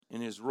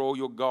in his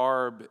royal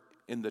garb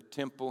in the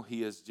temple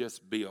he has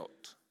just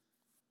built.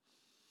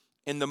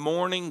 In the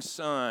morning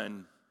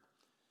sun,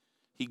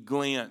 he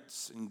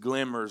glints and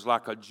glimmers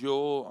like a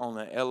jewel on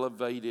an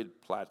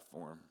elevated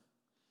platform.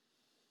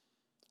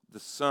 The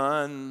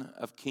son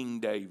of King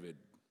David,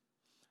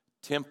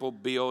 temple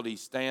built, he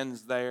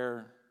stands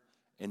there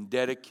in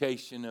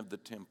dedication of the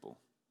temple.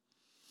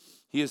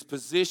 He is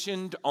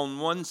positioned on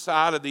one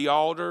side of the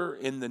altar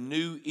in the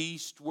new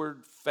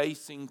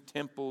eastward-facing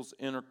temple's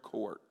inner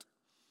court.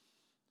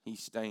 He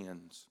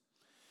stands.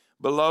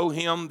 Below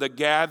him, the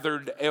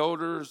gathered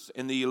elders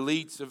and the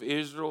elites of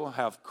Israel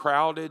have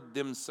crowded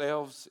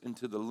themselves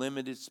into the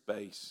limited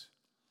space.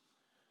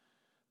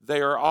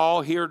 They are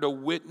all here to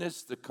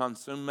witness the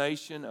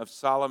consummation of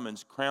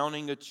Solomon's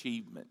crowning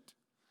achievement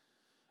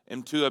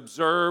and to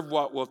observe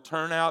what will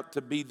turn out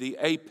to be the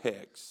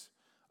apex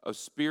of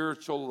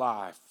spiritual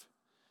life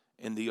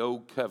in the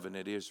Old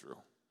Covenant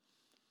Israel.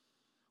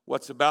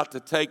 What's about to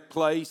take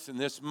place in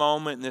this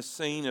moment, in this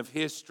scene of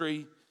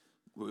history,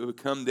 will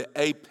become the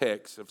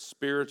apex of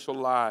spiritual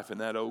life in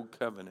that Old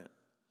Covenant.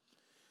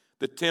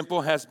 The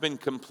temple has been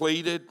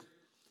completed,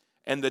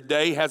 and the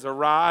day has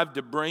arrived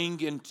to bring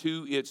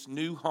into its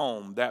new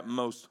home that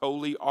most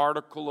holy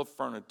article of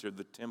furniture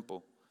the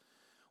temple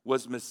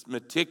was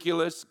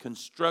meticulous,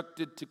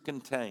 constructed to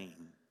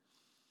contain.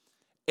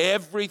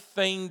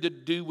 Everything to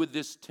do with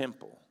this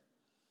temple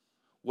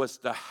was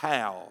to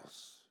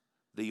house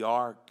the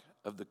Ark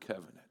of the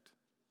Covenant.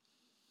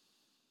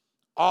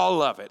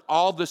 All of it,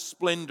 all the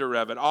splendor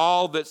of it,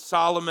 all that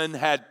Solomon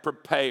had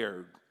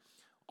prepared,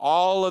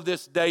 all of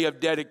this day of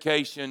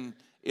dedication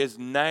is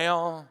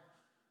now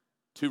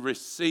to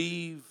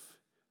receive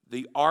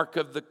the Ark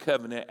of the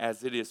Covenant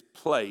as it is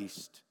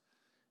placed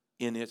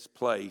in its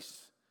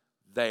place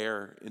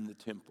there in the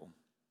temple.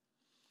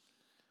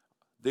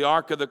 The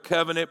Ark of the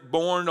Covenant,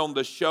 borne on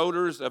the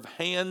shoulders of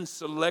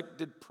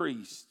hand-selected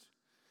priests,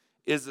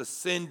 is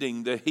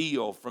ascending the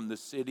hill from the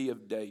city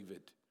of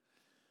David.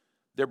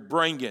 They're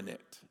bringing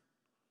it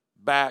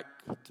back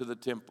to the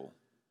temple.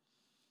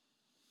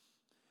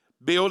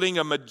 Building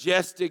a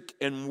majestic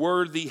and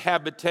worthy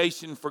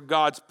habitation for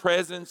God's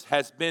presence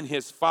has been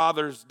his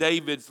father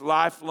David's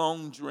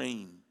lifelong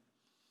dream.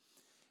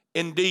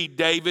 Indeed,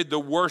 David, the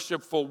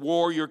worshipful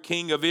warrior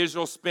king of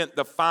Israel, spent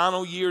the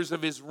final years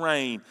of his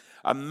reign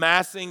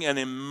amassing an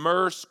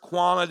immense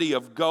quantity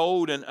of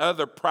gold and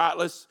other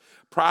priceless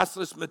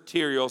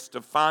materials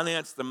to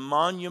finance the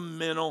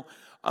monumental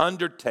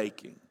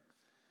undertaking.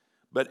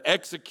 But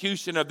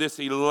execution of this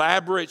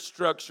elaborate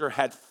structure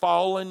had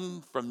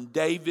fallen from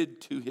David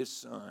to his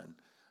son,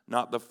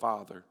 not the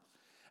father.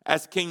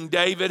 As King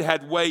David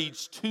had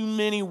waged too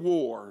many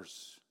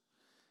wars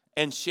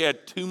and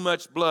shed too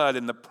much blood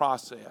in the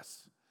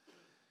process.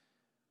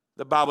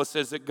 The Bible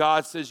says that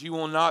God says you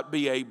will not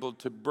be able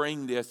to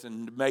bring this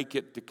and make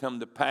it to come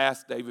to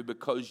pass, David,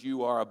 because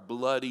you are a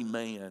bloody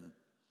man.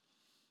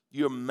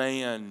 You're a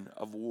man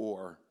of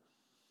war.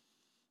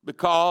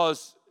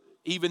 Because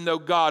even though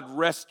God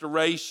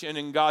restoration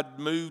and God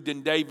moved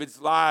in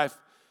David's life,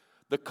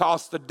 the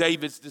cost of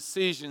David's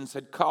decisions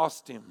had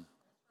cost him.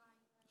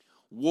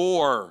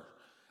 War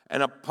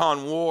and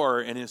upon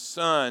war and his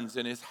sons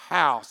and his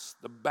house,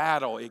 the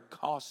battle, it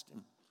cost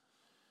him.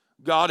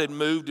 God had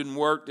moved and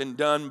worked and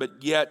done,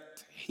 but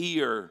yet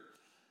here,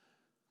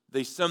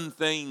 there's some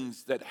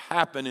things that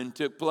happened and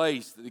took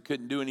place that he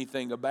couldn't do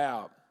anything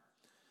about.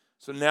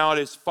 So now it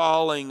is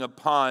falling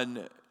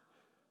upon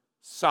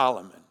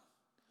Solomon.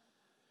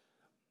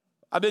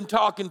 I've been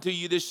talking to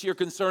you this year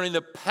concerning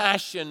the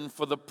passion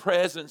for the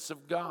presence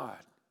of God.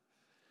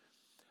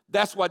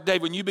 That's what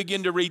David, when you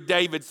begin to read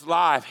David's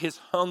life, his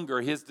hunger,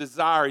 his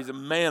desire, he's a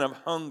man of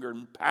hunger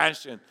and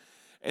passion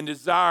and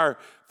desire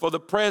for the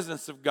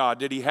presence of God.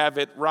 Did he have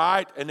it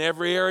right in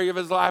every area of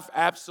his life?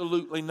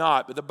 Absolutely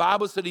not. But the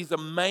Bible said he's a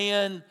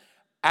man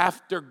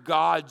after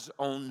God's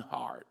own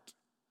heart.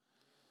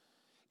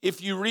 If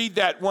you read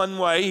that one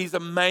way, he's a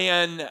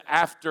man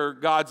after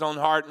God's own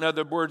heart. In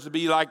other words, it'd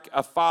be like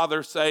a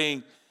father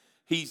saying,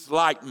 he's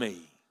like me.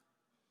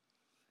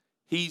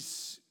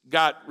 He's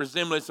got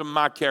resemblance of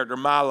my character,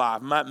 my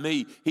life,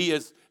 me. He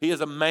is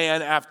a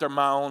man after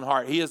my own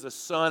heart. He is a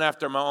son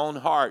after my own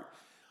heart.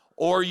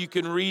 Or you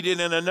can read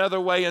it in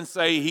another way and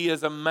say, he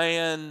is a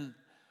man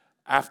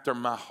after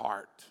my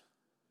heart.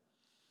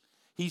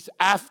 He's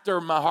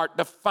after my heart.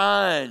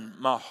 Define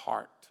my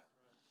heart.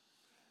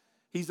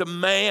 He's a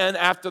man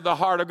after the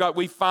heart of God.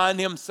 We find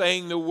him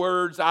saying the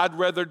words, I'd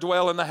rather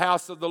dwell in the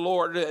house of the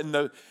Lord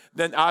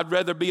than I'd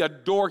rather be a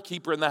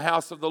doorkeeper in the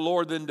house of the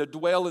Lord than to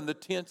dwell in the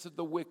tents of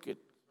the wicked.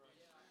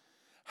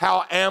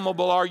 How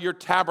amiable are your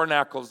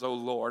tabernacles, O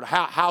Lord.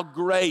 How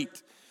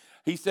great.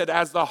 He said,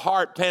 as the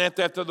hart panteth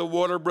after the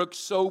water brook,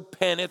 so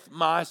panteth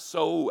my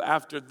soul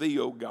after thee,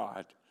 O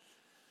God.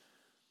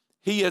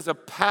 He has a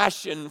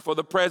passion for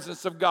the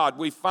presence of God.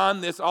 We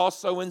find this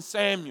also in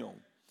Samuel.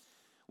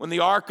 When the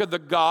ark of the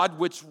God,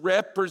 which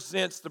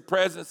represents the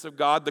presence of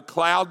God, the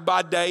cloud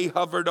by day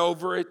hovered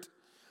over it,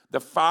 the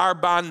fire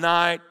by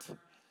night,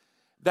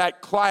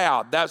 that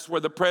cloud, that's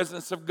where the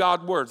presence of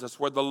God was. That's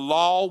where the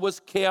law was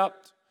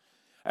kept.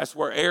 That's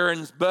where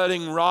Aaron's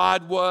budding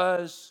rod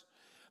was.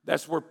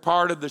 That's where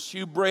part of the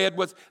shewbread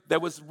was.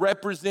 That was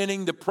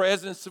representing the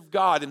presence of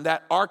God. And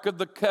that Ark of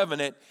the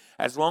Covenant,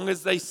 as long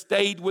as they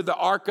stayed with the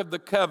Ark of the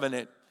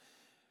Covenant,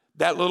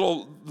 that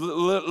little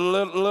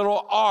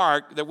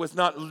ark that was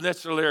not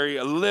necessarily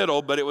a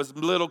little, but it was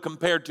little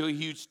compared to a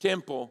huge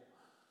temple,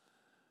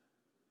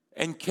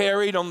 and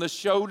carried on the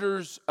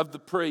shoulders of the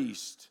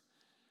priest,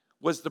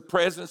 was the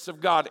presence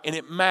of God, and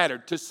it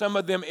mattered. To some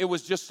of them, it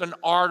was just an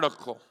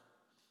article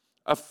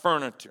of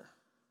furniture.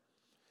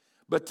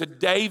 But to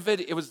David,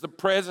 it was the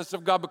presence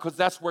of God, because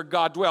that's where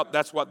God dwelt.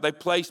 That's what they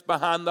placed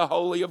behind the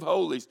Holy of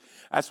Holies.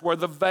 That's where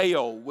the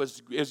veil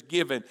is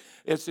given.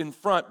 It's in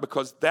front,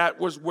 because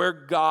that was where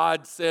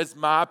God says,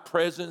 my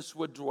presence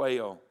would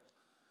dwell.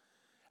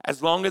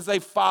 As long as they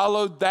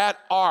followed that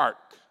ark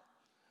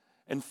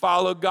and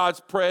followed God's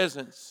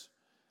presence,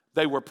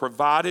 they were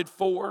provided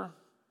for.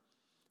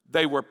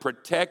 They were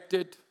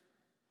protected.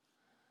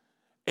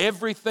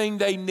 Everything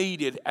they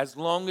needed, as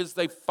long as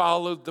they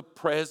followed the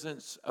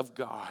presence of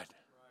God.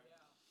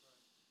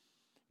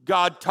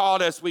 God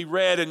taught us, we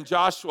read in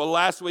Joshua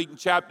last week in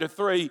chapter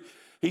 3,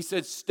 he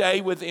said,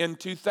 stay within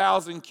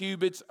 2,000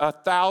 cubits,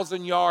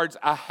 1,000 yards,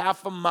 a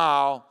half a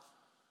mile.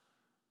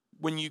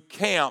 When you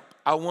camp,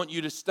 I want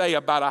you to stay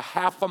about a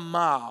half a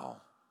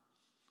mile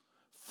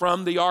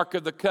from the Ark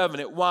of the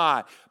Covenant.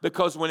 Why?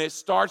 Because when it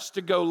starts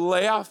to go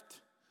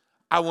left,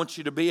 I want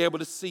you to be able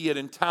to see it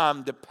in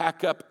time to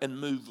pack up and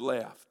move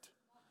left.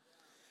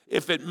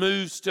 If it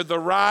moves to the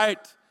right,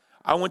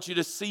 I want you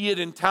to see it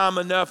in time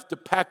enough to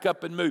pack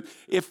up and move.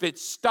 If it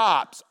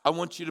stops, I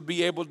want you to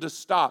be able to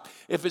stop.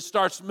 If it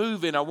starts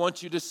moving, I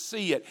want you to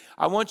see it.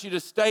 I want you to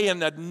stay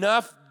in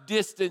enough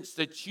distance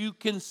that you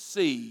can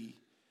see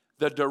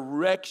the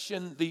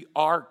direction the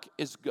ark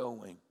is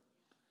going.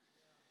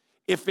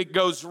 If it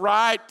goes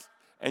right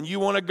and you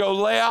want to go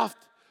left,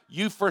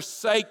 you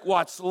forsake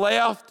what's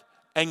left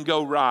and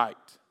go right.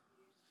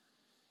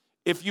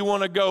 If you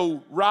want to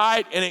go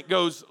right and it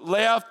goes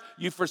left,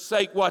 you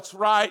forsake what's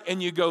right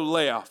and you go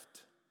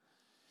left.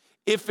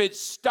 If it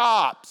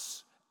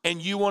stops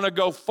and you want to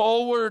go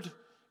forward,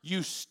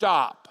 you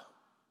stop.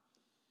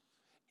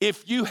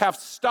 If you have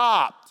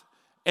stopped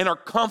and are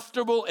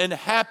comfortable and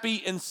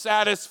happy and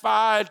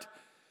satisfied,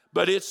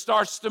 but it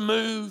starts to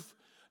move,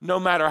 no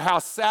matter how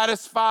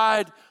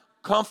satisfied,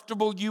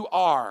 comfortable you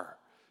are,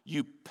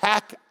 you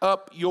pack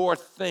up your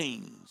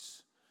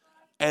things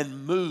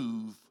and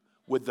move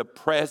with the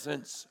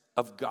presence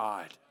of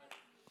God.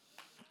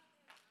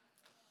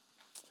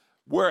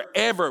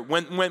 Wherever,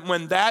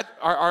 when that,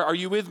 are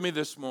you with me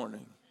this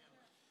morning?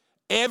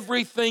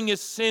 Everything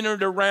is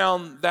centered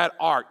around that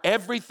ark.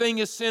 Everything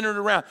is centered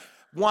around.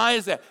 Why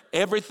is that?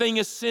 Everything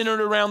is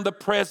centered around the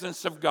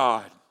presence of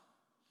God.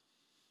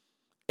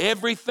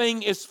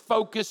 Everything is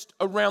focused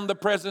around the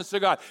presence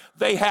of God.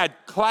 They had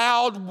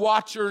cloud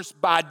watchers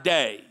by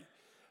day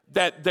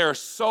that their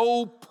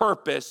sole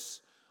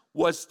purpose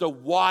was to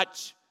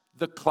watch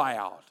the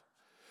cloud.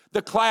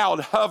 The cloud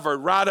hovered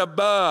right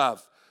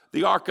above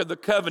the Ark of the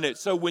Covenant.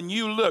 So when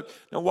you look,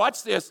 now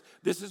watch this.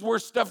 This is where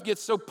stuff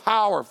gets so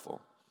powerful.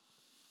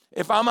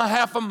 If I'm a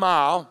half a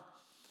mile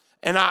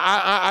and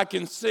I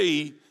can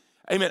see,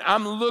 amen,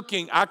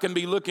 I can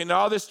be looking in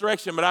all this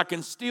direction, but I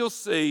can still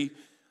see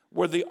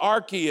where the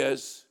ark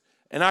is,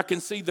 and I can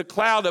see the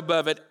cloud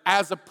above it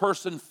as a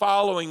person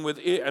following with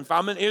it. If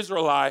I'm an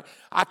Israelite,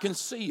 I can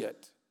see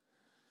it.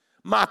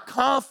 My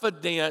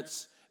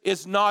confidence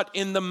is not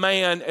in the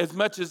man as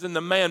much as in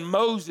the man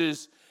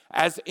Moses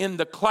as in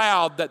the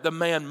cloud that the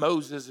man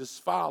Moses is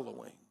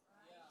following.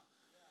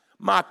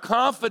 My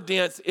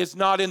confidence is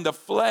not in the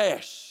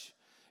flesh.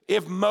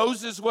 If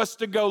Moses was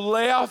to go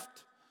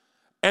left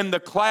and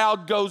the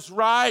cloud goes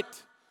right,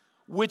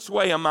 which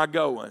way am I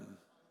going?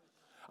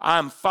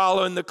 I'm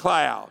following the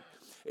cloud.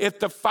 If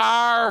the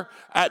fire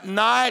at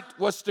night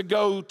was to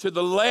go to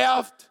the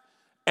left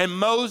and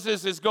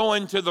Moses is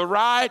going to the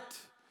right,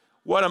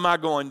 what am I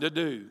going to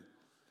do?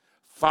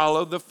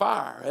 Follow the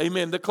fire.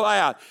 Amen. The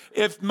cloud.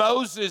 If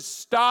Moses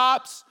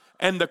stops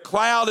and the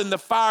cloud and the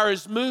fire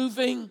is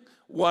moving,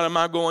 what am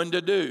I going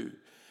to do?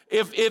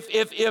 If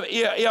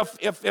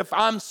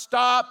I'm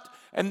stopped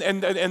and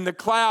the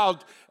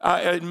cloud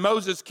and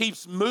Moses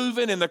keeps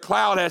moving and the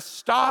cloud has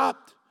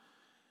stopped,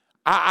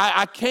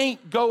 I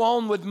can't go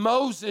on with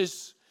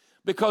Moses,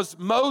 because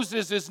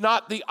Moses is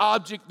not the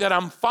object that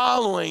I'm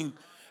following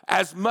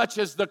as much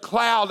as the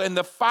cloud and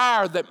the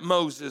fire that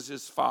Moses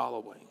is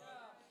following.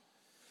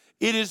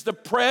 It is the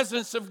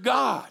presence of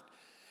God.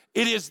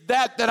 It is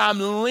that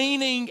I'm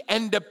leaning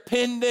and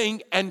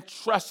depending and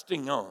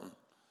trusting on.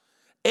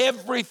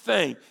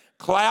 Everything.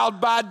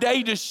 Cloud by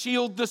day to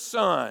shield the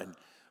sun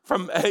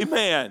from,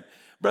 amen.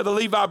 Brother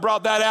Levi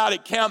brought that out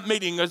at camp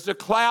meeting. There's a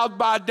cloud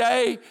by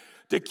day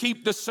to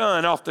keep the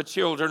sun off the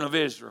children of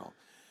Israel.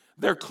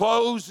 Their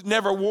clothes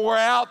never wore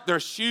out. Their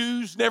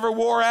shoes never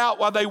wore out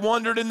while they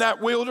wandered in that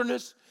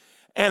wilderness.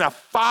 And a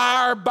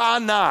fire by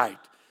night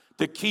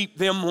to keep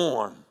them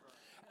warm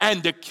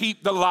and to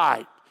keep the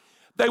light.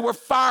 They were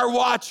fire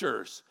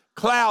watchers,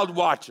 cloud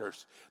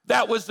watchers.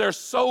 That was their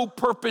sole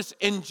purpose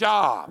and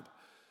job.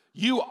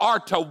 You are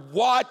to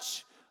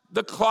watch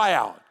the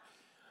cloud.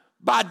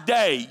 By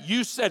day,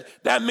 you said,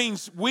 that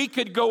means we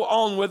could go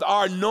on with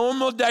our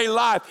normal day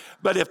life,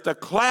 but if the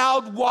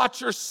cloud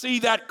watchers see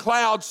that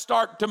cloud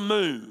start to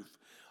move,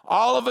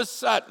 all of a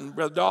sudden,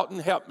 Brother Dalton,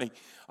 help me,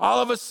 all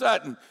of a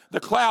sudden, the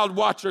cloud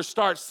watchers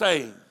start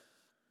saying,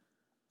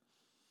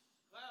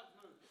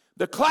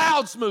 the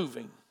cloud's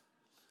moving.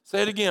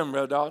 Say it again,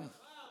 Brother Dalton.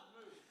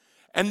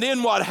 And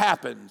then what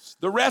happens?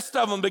 The rest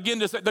of them begin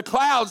to say, the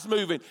cloud's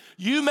moving.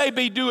 You may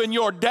be doing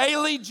your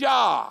daily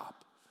job,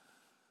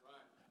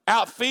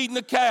 out feeding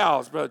the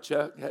cows, Brother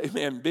Chuck.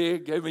 Amen,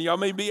 big. Amen. Y'all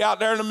may be out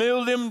there in the middle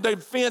of them, the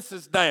fence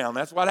is down.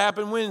 That's what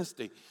happened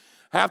Wednesday.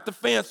 Half the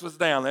fence was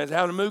down. They was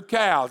having to move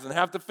cows, and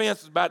half the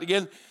fence was about to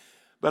get.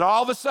 But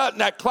all of a sudden,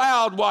 that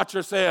cloud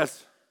watcher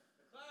says,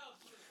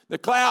 the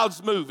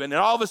cloud's moving. And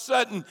all of a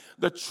sudden,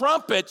 the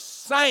trumpets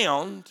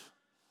sound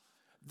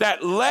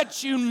that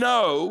lets you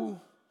know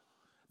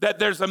that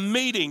there's a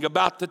meeting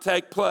about to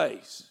take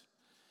place.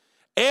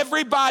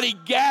 Everybody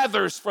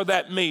gathers for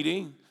that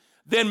meeting.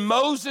 Then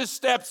Moses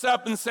steps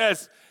up and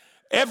says,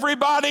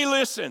 everybody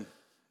listen,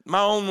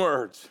 my own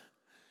words.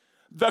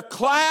 The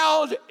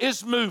cloud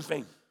is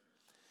moving.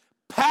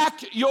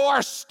 Pack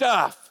your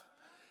stuff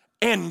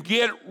and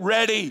get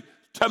ready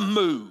to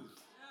move.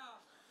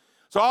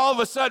 So all of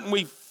a sudden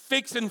we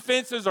fixing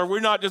fences, or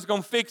we're not just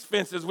going to fix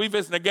fences. We're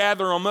just going to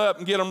gather them up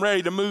and get them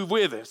ready to move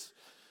with us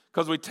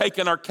because we're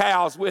taking our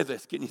cows with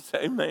us. Can you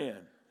say amen?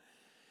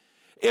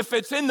 If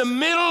it's in the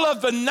middle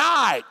of the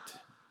night,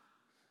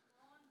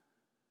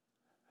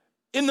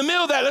 in the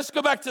middle of that, let's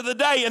go back to the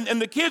day,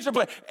 and the kids are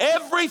playing.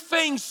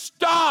 Everything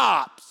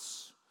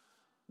stops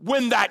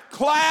when that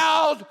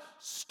cloud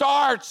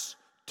starts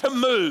to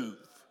move.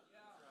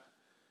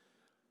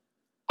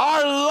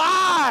 Our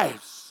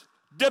lives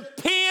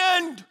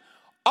depend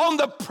on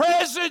the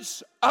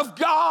presence of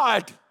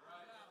God.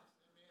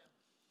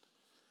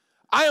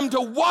 I am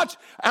to watch,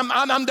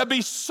 I'm to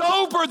be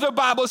sober, the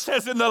Bible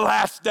says, in the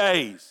last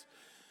days.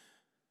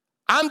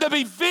 I'm to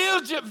be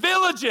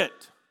vigilant,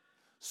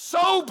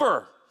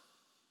 sober.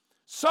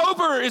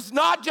 Sober is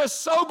not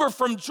just sober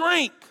from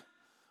drink,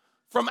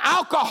 from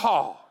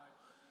alcohol.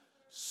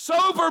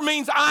 Sober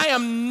means I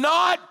am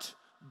not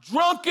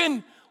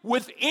drunken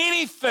with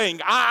anything.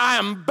 I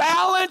am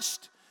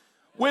balanced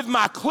with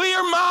my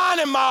clear mind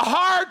and my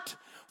heart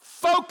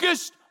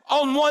focused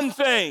on one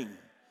thing.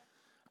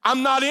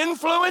 I'm not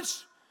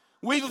influenced.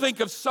 We think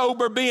of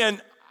sober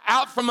being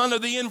out from under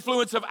the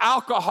influence of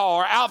alcohol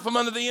or out from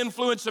under the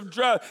influence of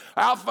drugs,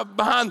 out from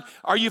behind.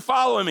 Are you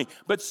following me?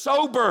 But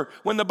sober,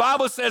 when the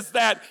Bible says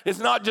that, it's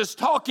not just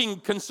talking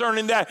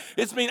concerning that.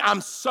 It's mean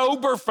I'm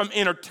sober from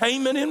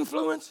entertainment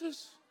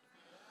influences.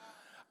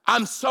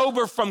 I'm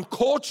sober from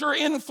culture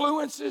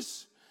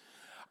influences.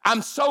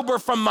 I'm sober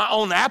from my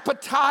own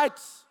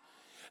appetites.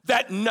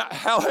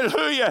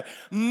 Hallelujah,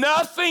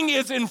 nothing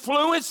is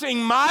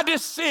influencing my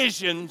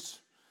decisions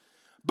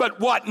but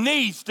what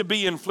needs to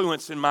be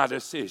influencing my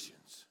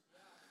decisions.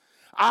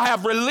 I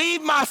have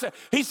relieved myself.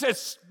 He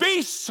says,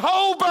 be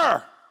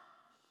sober.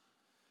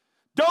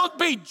 Don't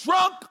be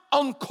drunk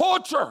on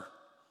culture,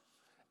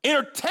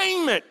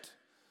 entertainment,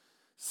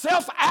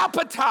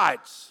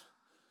 self-appetites.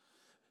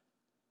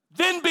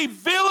 Then be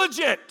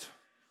vigilant.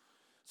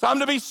 So I'm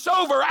to be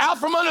sober, out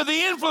from under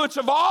the influence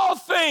of all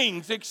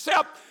things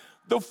except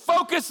the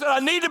focus that I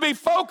need to be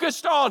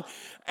focused on,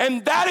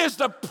 and that is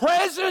the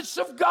presence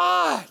of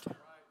God.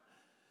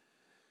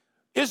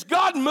 Is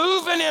God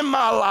moving in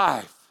my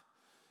life?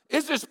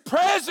 Is His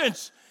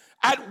presence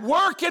at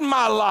work in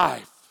my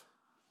life?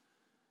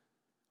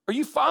 Are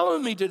you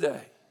following me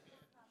today?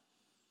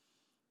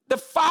 The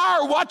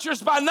fire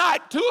watchers by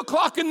night, 2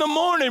 o'clock in the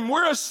morning,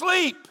 we're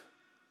asleep,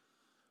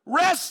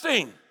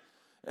 resting,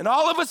 and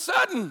all of a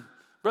sudden,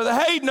 Brother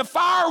Hayden, the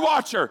fire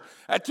watcher,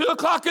 at 2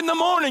 o'clock in the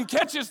morning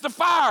catches the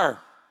fire.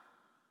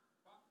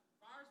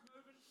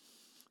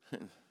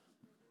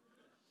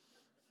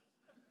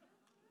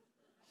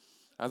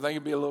 I think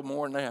it'd be a little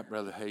more than that,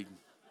 Brother Hayden.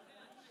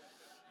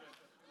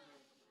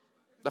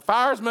 The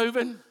fire's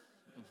moving.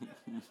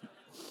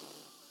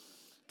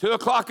 2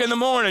 o'clock in the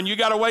morning, you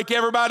got to wake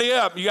everybody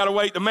up. You got to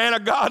wake the man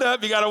of God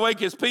up. You got to wake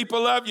His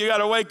people up. You got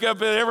to wake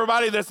up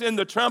everybody that's in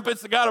the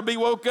trumpets. They got to be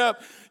woke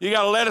up. You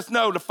got to let us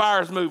know the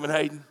fire's moving,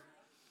 Hayden.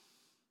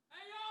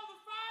 Hey, y'all,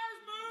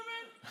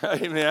 the fire's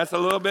moving. Amen. That's a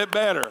little bit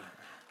better.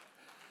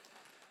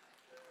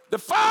 The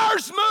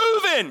fire's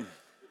moving.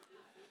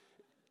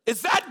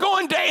 Is that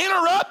going to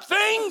interrupt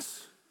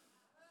things?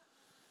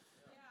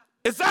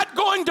 Is that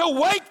going to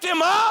wake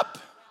them up?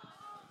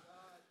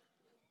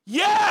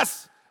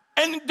 Yes.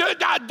 And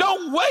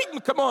don't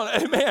wait. Come on.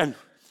 Amen.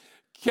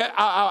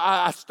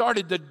 I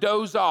started to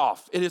doze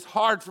off. It is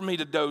hard for me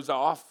to doze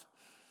off.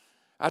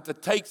 I have to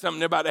take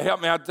something about to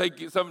help me. I have to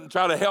take something,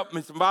 try to help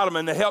me, some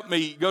vitamin to help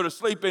me go to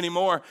sleep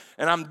anymore.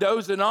 And I'm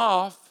dozing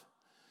off.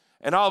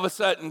 And all of a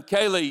sudden,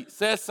 Kaylee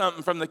says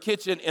something from the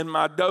kitchen in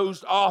my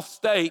dozed off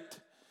state.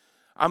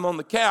 I'm on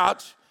the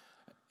couch,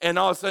 And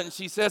all of a sudden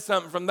she says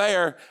something from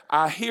there.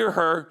 I hear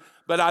her,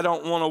 but I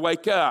don't want to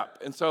wake up.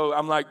 And so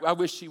I'm like, I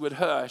wish she would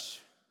hush.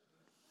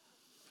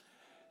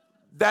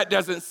 That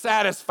doesn't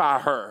satisfy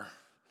her.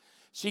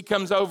 She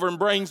comes over and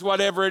brings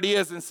whatever it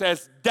is and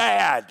says,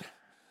 Dad.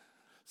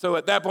 So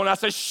at that point I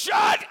say,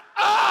 shut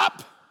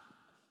up.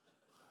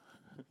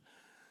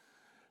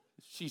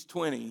 She's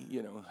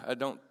 20, I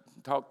don't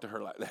talk to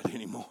her like that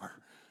anymore.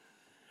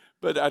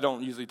 But I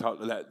don't usually talk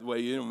to that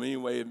way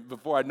anyway.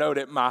 Before I know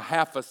it, my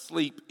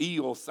half-asleep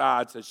eel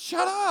side says,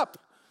 shut up.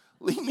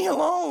 Leave me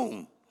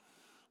alone.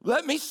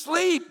 Let me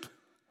sleep.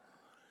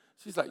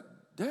 She's like,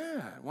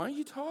 Dad, why are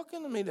you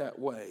talking to me that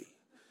way?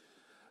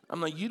 I'm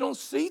like, you don't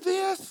see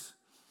this?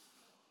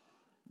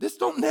 This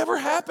don't never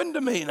happen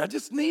to me, and I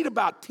just need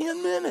about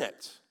 10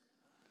 minutes.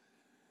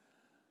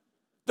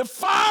 The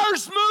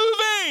fire's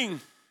moving.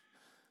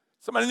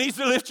 Somebody needs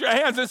to lift your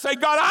hands and say,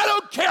 God, I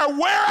don't care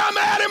where I'm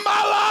at in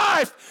my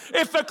life.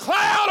 If the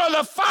cloud or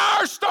the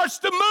fire starts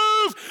to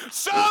move,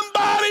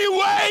 somebody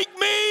wake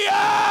me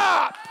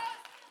up.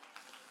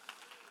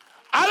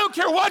 I don't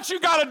care what you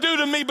got to do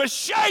to me, but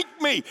shake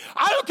me.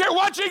 I don't care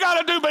what you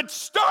got to do, but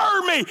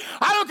stir me.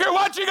 I don't care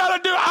what you got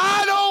to do.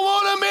 I don't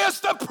want to miss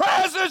the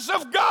presence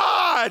of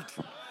God.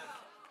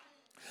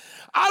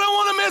 I don't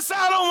want to miss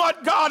out on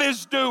what God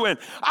is doing.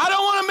 I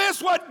don't want to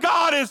miss what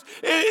God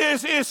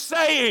is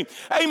saying.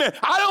 Amen.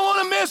 I don't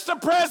want to miss the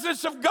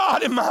presence of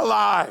God in my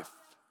life.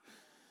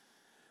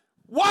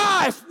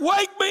 Wife,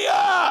 wake me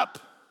up.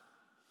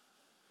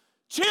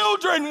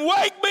 Children,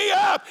 wake me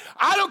up.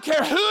 I don't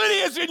care who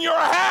it is in your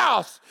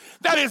house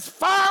that is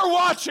fire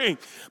watching,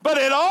 but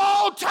at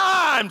all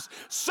times,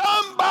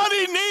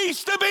 somebody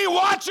needs to be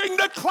watching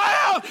the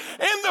cloud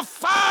and the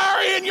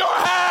fire in your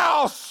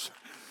house.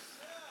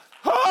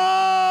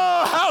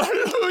 Oh,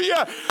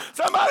 hallelujah.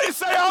 Somebody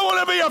say, I want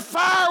to be a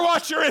fire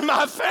watcher in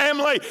my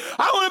family.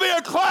 I want to be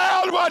a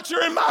cloud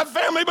watcher in my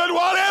family. But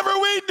whatever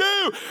we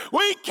do,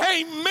 we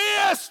can't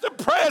miss the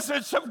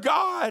presence of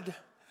God.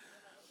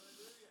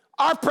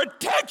 Our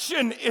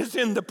protection is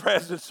in the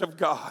presence of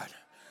God.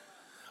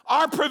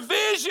 Our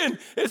provision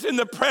is in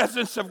the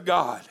presence of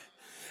God.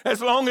 As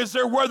long as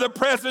they're where the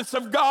presence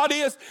of God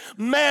is,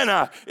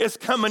 manna is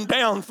coming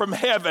down from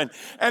heaven.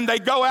 And they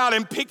go out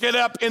and pick it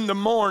up in the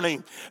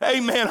morning.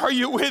 Amen. Are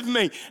you with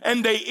me?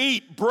 And they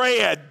eat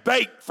bread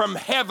baked from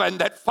heaven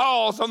that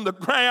falls on the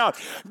ground.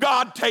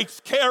 God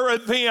takes care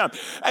of them.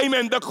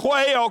 Amen. The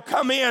quail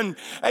come in.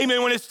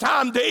 Amen. When it's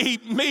time to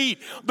eat meat,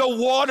 the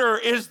water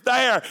is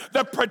there.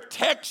 The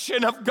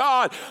protection of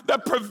God. The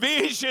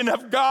provision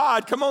of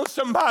God. Come on,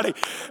 somebody.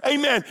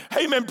 Amen.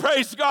 Amen.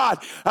 Praise God.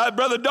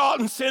 Brother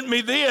Dalton sent me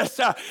this.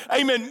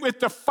 Amen, with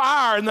the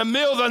fire in the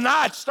middle of the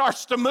night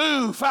starts to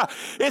move.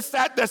 It's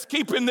that's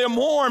keeping them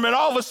warm, and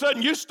all of a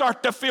sudden you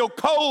start to feel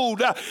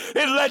cold.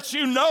 It lets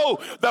you know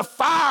the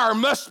fire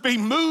must be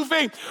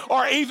moving,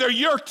 or either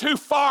you're too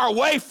far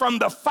away from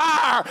the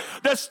fire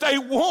to stay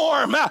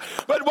warm.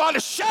 But want to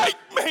shake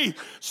me,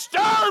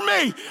 stir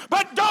me,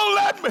 but don't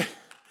let me.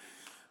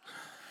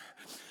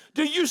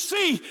 Do you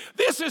see?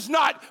 This is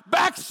not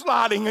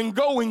backsliding and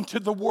going to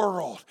the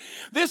world.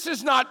 This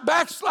is not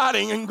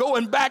backsliding and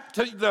going back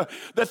to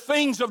the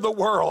things of the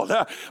world,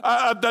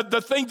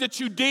 the things that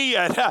you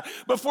did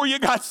before you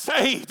got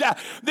saved.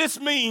 This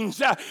means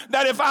that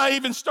if I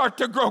even start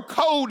to grow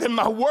cold in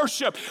my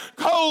worship,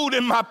 cold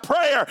in my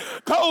prayer,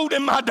 cold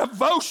in my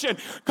devotion,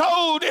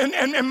 cold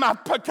in my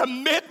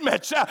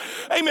commitments,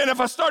 amen, if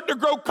I start to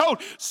grow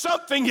cold,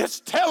 something is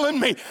telling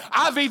me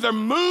I've either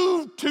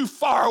moved too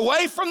far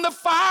away from the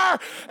fire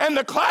and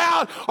the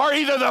cloud, or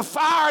either the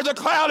fire or the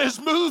cloud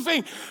is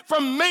moving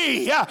from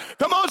me.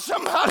 Come on,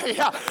 somebody.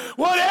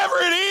 Whatever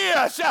it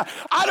is,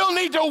 I don't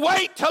need to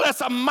wait till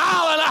it's 1.5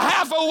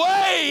 miles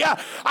away.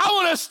 I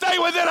want to stay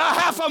within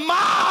 0.5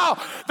 mile,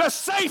 the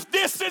safe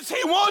distance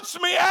He wants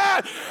me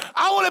at.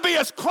 I want to be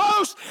as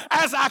close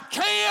as I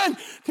can.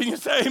 Can you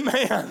say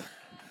amen?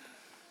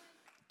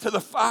 To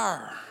the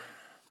fire.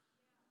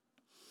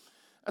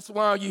 That's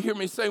why you hear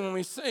me say when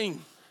we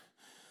sing,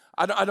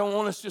 I don't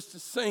want us just to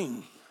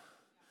sing.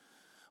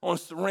 I want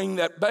us to ring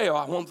that bell.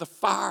 I want the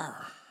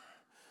fire.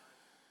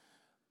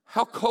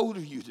 How cold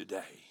are you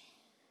today?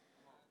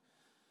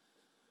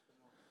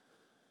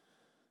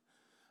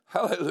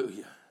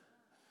 Hallelujah.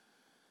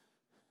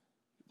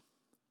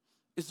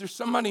 Is there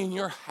somebody in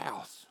your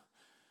house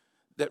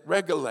that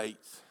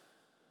regulates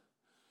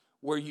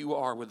where you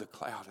are with the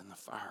cloud and the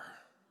fire?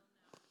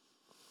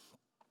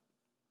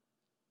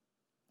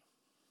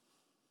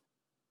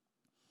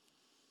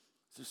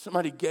 Is there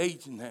somebody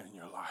gauging that in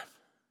your life?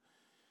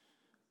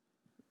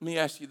 Let me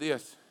ask you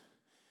this.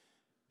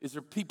 Is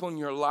there people in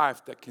your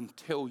life that can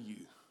tell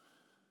you,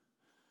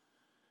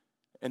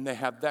 and they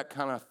have that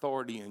kind of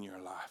authority in your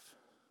life,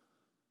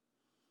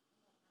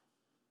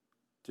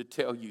 to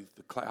tell you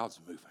the cloud's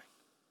moving?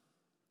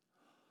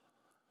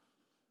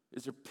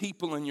 Is there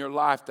people in your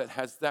life that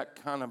has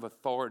that kind of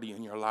authority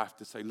in your life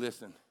to say,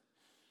 listen,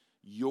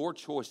 your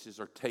choices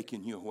are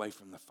taking you away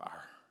from the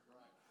fire.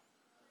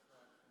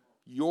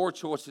 Your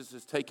choices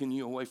is taking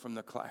you away from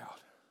the cloud.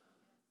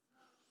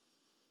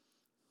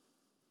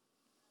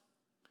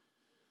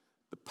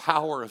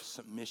 power of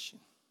submission.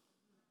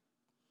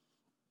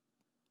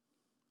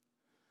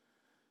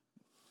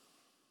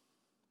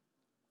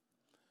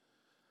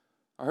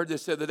 I heard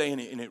this the other day, and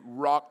it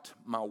rocked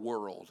my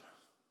world.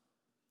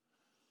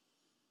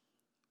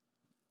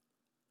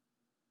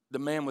 The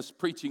man was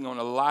preaching on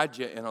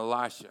Elijah and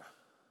Elisha. And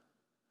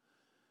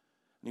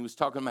he was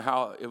talking about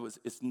how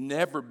it's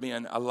never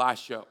been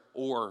Elijah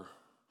or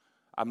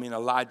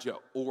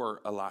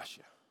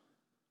Elisha.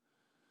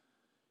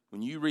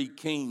 When you read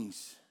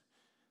Kings,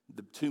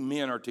 the two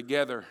men are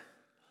together.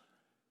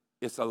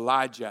 It's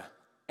Elijah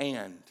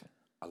and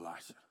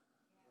Elisha.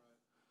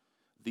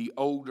 The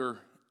older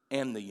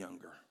and the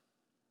younger.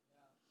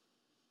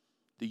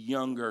 The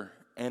younger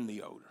and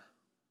the older.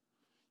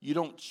 You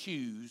don't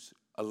choose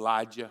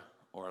Elijah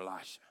or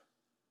Elisha.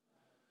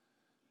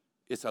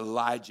 It's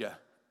Elijah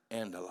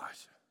and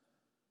Elisha.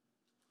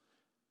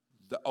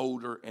 The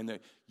older and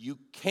the... You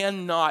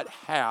cannot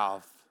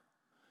have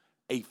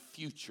a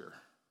future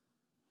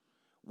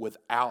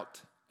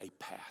without a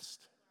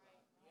past.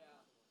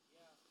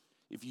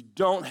 If you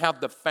don't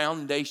have the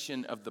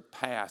foundation of the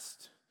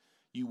past,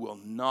 you will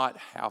not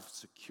have a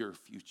secure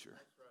future.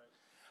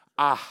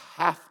 I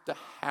have to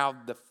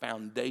have the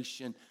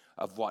foundation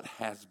of what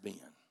has been.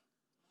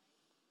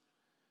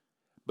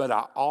 But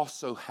I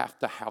also have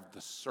to have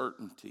the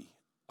certainty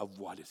of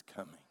what is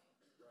coming.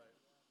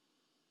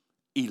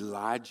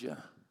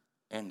 Elijah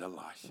and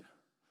Elisha.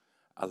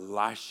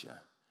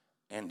 Elisha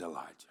and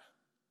Elijah.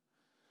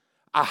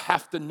 I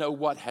have to know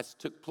what has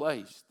took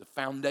place, the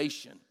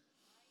foundation,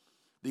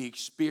 the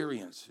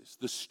experiences,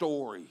 the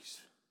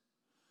stories.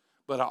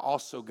 But I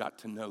also got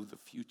to know the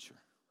future.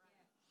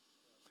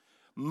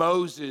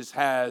 Moses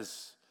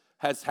has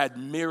had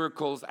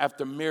miracles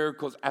after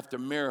miracles after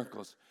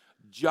miracles.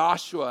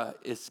 Joshua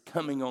is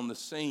coming on the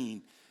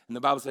scene. And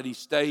the Bible said he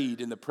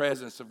stayed in the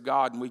presence of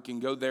God. And we can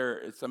go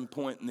there at some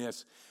point in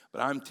this.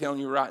 But I'm telling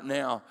you right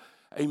now,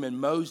 amen,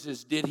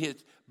 Moses did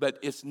his, but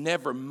it's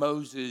never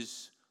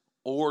Moses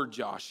or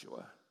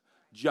Joshua.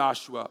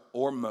 Joshua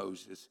or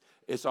Moses.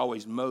 It's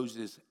always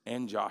Moses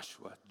and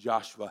Joshua.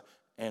 Joshua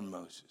and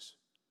Moses.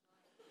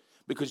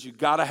 Because you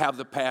got to have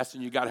the past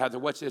and you got to have the,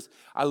 watch this.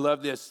 I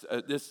love this.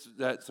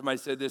 Somebody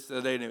said this the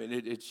other day and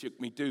it shook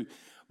me too.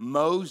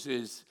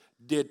 Moses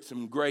did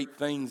some great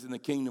things in the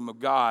kingdom of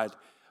God,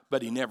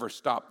 but he never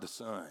stopped the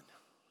sun.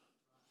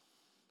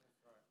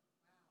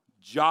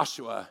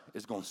 Joshua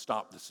is going to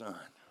stop the sun.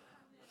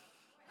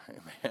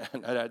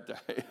 Amen.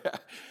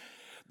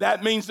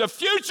 That means the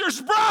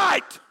future's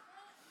bright.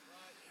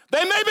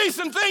 There may be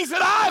some things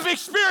that I've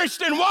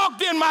experienced and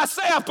walked in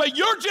myself, but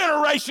your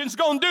generation's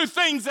going to do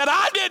things that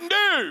I didn't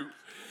do.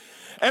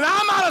 And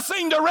I might have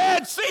seen the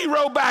Red Sea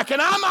roll back,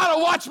 and I might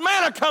have watched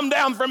manna come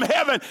down from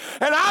heaven,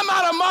 and I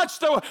might have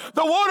watched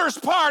the waters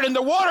part and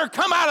the water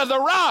come out of the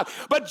rock.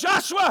 But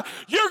Joshua,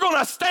 you're going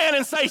to stand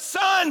and say,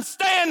 sun,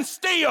 stand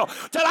still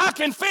till I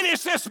can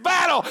finish this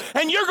battle,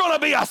 and you're going to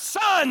be a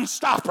sun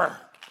stopper.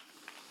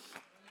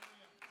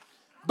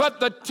 But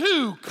the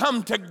two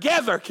come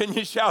together. Can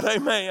you shout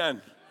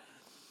amen?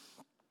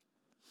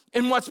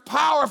 And what's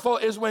powerful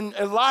is when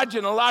Elijah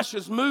and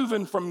Elisha's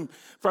moving from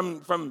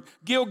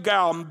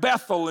Gilgal and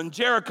Bethel and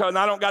Jericho, and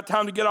I don't got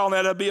time to get on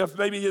that, it'll be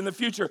maybe in the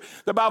future.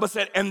 The Bible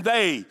said, and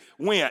they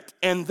went,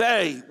 and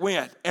they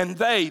went, and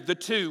they, the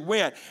two,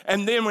 went.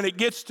 And then when it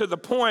gets to the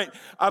point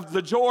of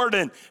the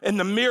Jordan and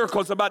the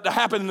miracles about to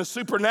happen and the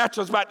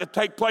supernatural is about to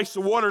take place, the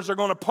waters are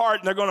going to part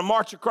and they're going to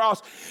march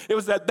across. It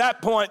was at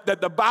that point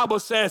that the Bible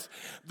says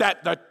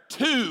that the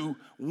two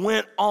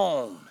went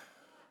on.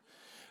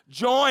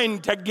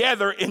 Joined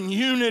together in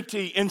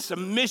unity, in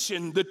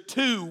submission, the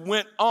two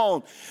went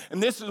on.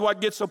 And this is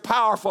what gets so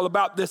powerful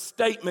about this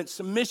statement,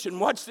 submission.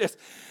 Watch this.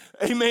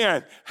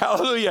 Amen.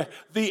 Hallelujah.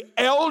 The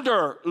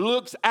elder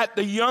looks at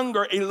the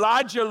younger.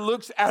 Elijah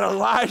looks at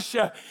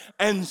Elisha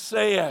and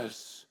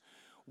says,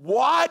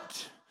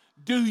 what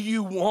do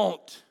you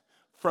want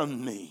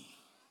from me?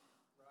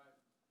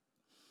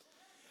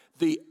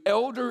 The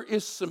elder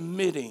is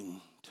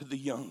submitting to the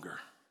younger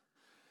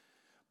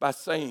by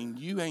saying,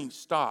 you ain't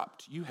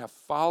stopped. You have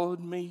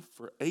followed me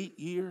for 8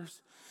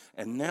 years,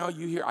 and now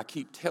you here. I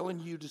keep telling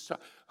you to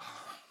stop.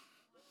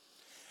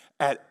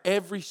 At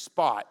every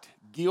spot,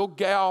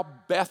 Gilgal,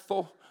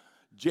 Bethel,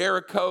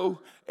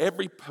 Jericho,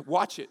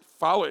 watch it,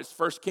 follow it. It's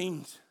 1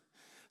 Kings,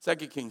 2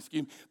 Kings,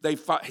 excuse me.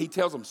 He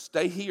tells them,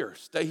 stay here,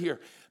 stay here.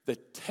 The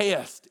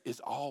test is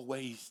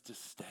always to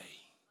stay.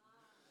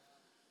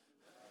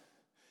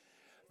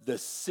 The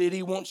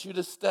city wants you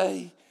to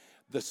stay.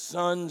 The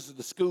sons,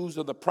 the schools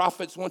of the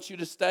prophets want you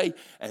to stay.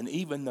 And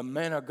even the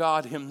man of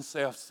God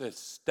himself says,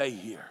 stay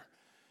here.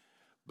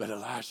 But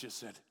Elisha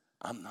said,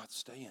 I'm not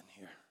staying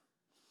here.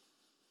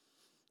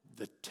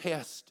 The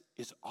test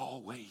is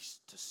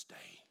always to stay.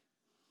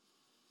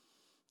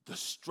 The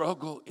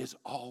struggle is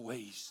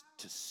always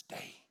to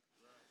stay.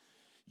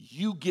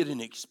 You get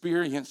an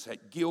experience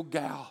at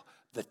Gilgal,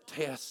 the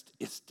test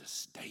is to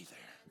stay there.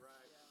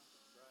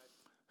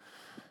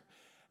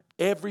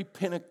 Every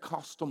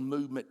Pentecostal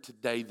movement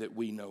today that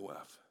we know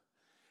of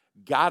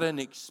got an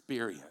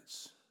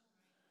experience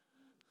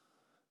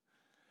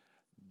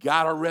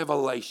got a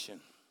revelation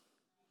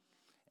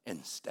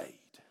and stayed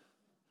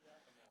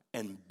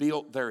and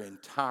built their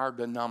entire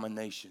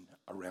denomination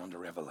around a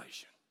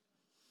revelation.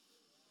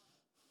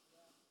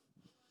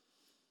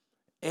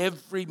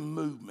 Every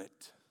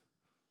movement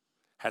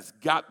has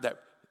got that.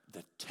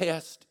 The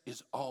test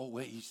is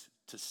always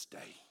to stay.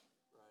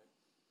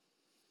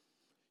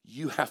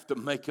 You have to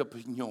make up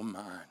in your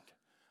mind,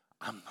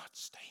 I'm not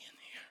staying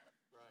here.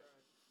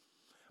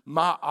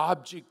 My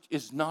object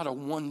is not a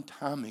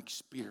one-time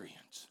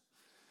experience.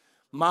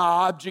 My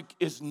object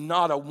is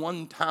not a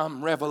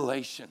one-time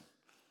revelation.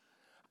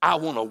 I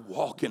want to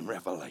walk in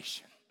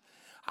revelation.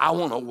 I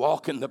want to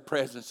walk in the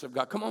presence of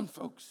God. Come on,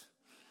 folks.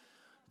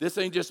 This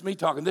ain't just me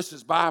talking. This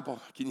is Bible.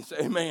 Can you say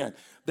amen?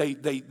 They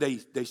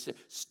said,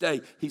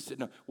 stay. He said,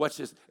 no, watch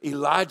this.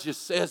 Elijah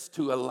says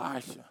to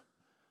Elisha,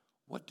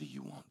 what do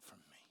you want from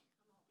me?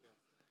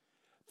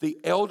 The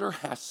elder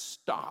has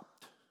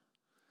stopped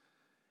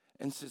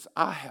and says,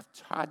 I have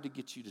tried to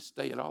get you to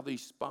stay at all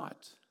these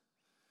spots,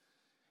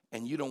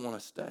 and you don't want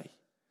to stay.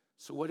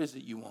 So what is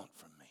it you want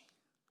from me?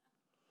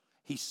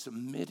 He's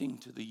submitting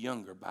to the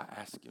younger by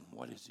asking,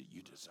 what is it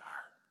you desire?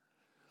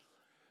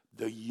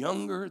 The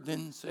younger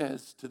then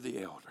says to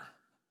the elder,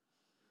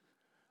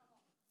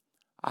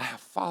 I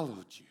have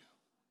followed you,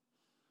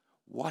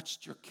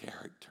 watched your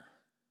character,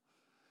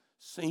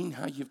 seen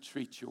how you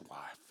treat your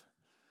wife,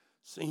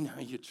 seen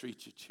how you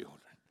treat your children.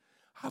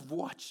 I've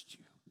watched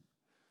you.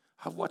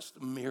 I've watched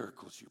the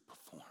miracles you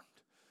performed.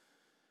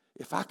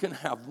 If I can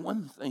have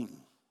one thing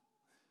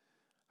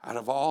out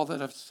of all that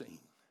I've seen,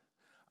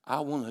 I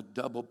want a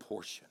double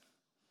portion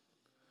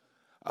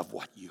of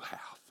what you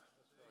have.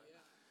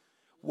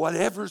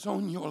 Whatever's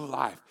on your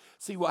life.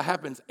 See what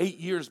happens 8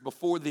 years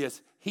before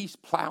this, he's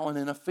plowing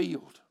in a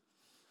field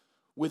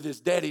with his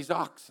daddy's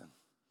oxen.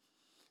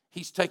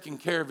 He's taking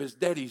care of his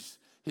daddy's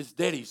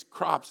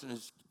crops and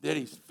his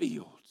daddy's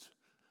fields.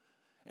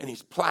 And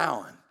he's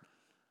plowing.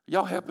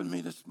 Y'all helping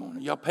me this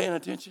morning? Y'all paying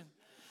attention?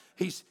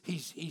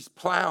 He's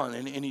plowing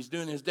and he's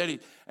doing his daddy.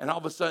 And all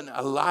of a sudden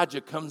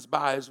Elijah comes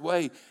by his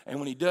way. And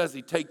when he does,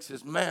 he takes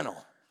his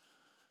mantle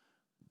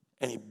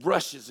and he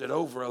brushes it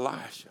over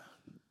Elisha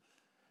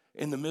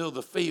in the middle of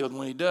the field.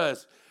 When he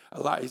does,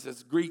 Elisha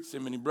greets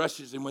him and he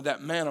brushes him with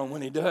that mantle. And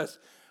when he does,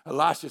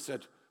 Elisha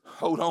said,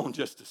 hold on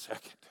just a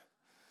second.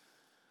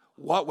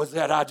 What was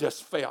that I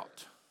just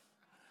felt?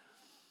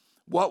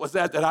 What was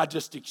that I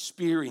just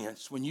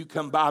experienced when you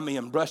come by me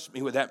and brushed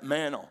me with that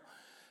mantle?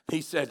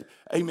 He said,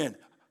 amen.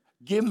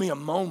 Give me a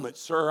moment,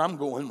 sir. I'm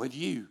going with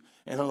you.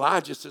 And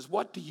Elijah says,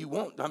 what do you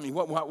want? I mean,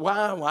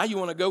 why you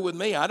want to go with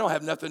me? I don't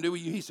have nothing to do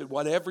with you. He said,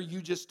 whatever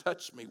you just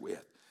touched me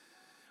with.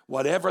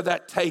 Whatever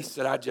that taste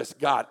that I just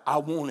got, I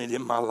want it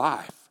in my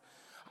life.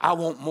 I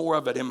want more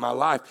of it in my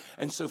life.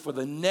 And so for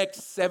the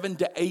next 7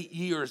 to 8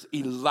 years,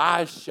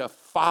 Elisha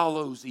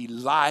follows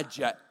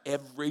Elijah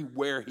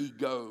everywhere he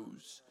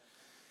goes.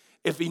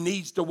 If he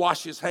needs to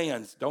wash his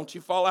hands, don't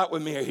you fall out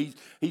with me here.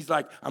 He's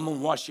like, I'm going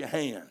to wash your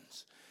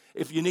hands.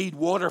 If you need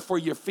water for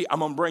your feet, I'm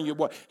going to bring you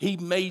water. He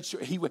made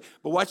sure he would.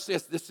 But watch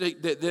this. This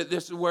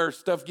is where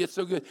stuff gets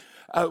so good.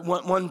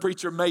 One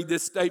preacher made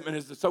this statement.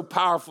 It's so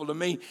powerful to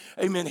me.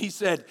 Amen. He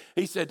said,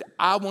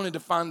 I wanted to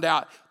find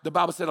out. The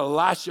Bible said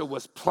Elisha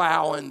was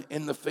plowing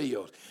in the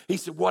field. He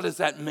said, what does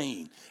that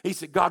mean? He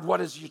said, God,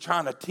 what is you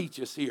trying to teach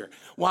us here?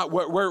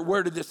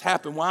 Where did this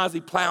happen? Why is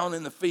he plowing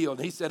in the field?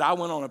 He said, I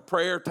went on a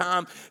prayer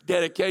time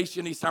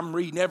dedication. He said, I'm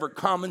reading every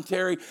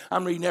commentary.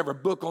 I'm reading every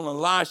book on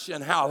Elisha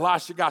and how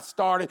Elisha got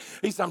started.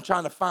 He said, I'm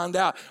trying to find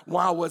out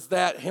why was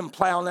that him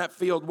plowing that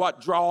field,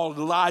 what drawed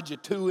Elijah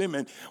to him,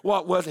 and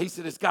what was it? He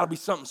said, it's got to be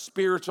something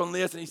spiritual in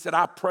this. And he said,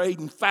 I prayed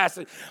and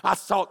fasted. I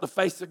sought the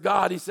face of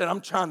God. He said,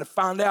 I'm trying to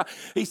find out.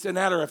 He said,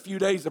 after a few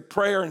days of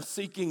prayer and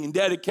seeking and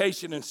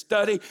dedication and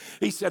study,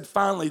 he said,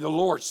 finally the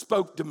Lord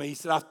spoke to me. He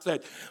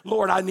said,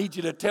 Lord, I need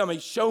you to tell me,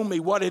 show me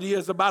what it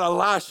is about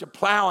Elisha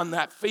plowing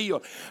that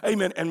field.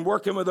 Amen. And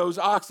working with those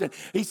oxen.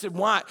 He said,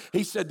 why?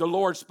 He said, the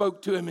Lord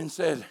spoke to him and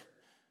said,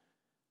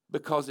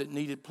 because it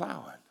needed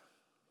plowing.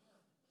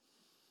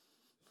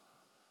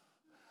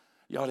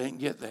 Y'all didn't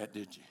get that,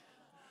 did you?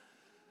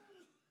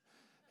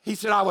 He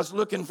said, I was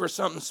looking for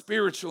something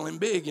spiritual and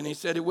big. And he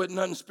said, it wasn't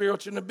nothing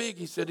spiritual and big.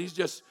 He said, he's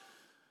just,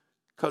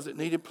 because it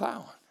needed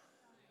plowing.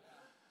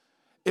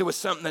 It was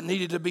something that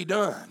needed to be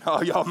done.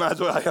 Oh, y'all might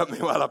as well help me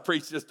while I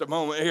preach just a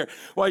moment here.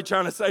 What are you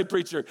trying to say,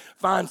 preacher?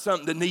 Find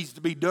something that needs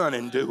to be done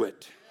and do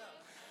it.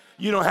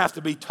 You don't have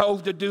to be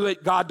told to do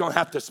it. God don't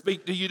have to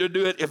speak to you to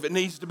do it. If it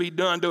needs to be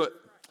done, do it.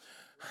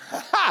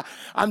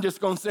 I'm just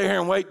going to sit here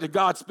and wait till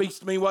God speaks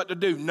to me what to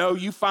do. No,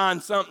 you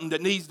find something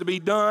that needs to be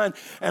done,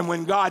 and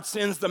when God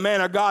sends the man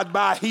of God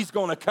by, he's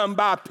going to come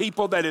by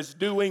people that is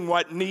doing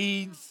what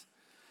needs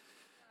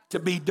to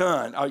be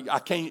done. I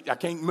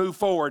can't move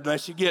forward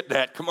unless you get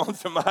that. Come on,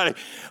 somebody.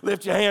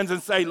 Lift your hands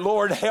and say,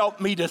 Lord,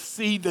 help me to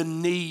see the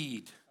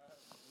need.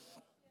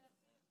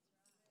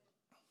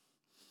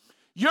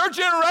 Your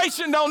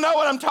generation don't know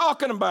what I'm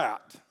talking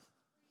about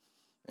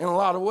in a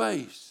lot of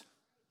ways.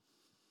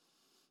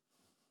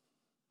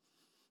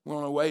 We're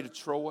on our way to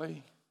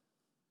Troy.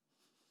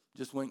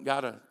 Just went and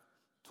got a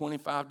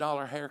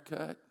 $25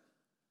 haircut,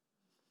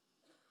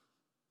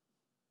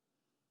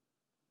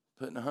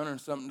 putting $100 and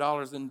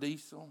something in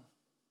diesel.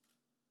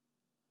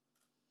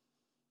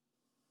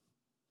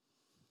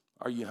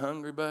 Are you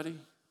hungry, buddy?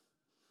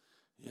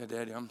 Yeah,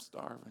 Daddy, I'm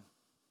starving.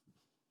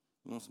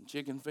 You want some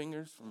chicken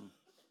fingers from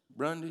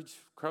Brundage,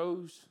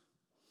 Crows?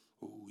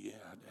 Oh, yeah,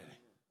 Daddy.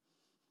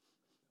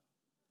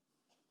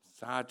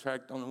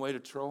 Sidetracked on the way to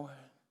Troy.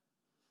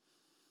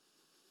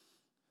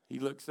 He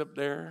looks up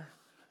there.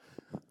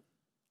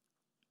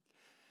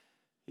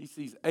 He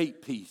sees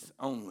 8-piece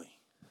only.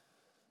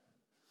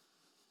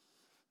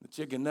 The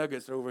chicken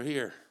nuggets are over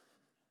here.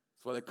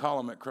 That's what they call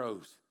them at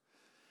Crows.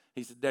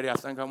 He said, Daddy, I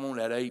think I want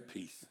that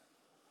 8-piece.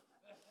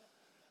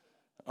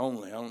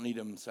 Only, I don't need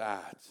them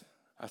sides.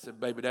 I said,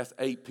 baby, that's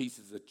 8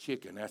 pieces of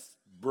chicken. That's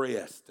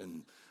breast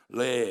and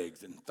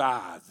legs and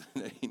thighs.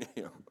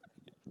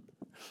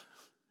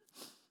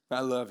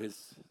 I love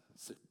his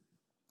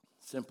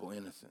simple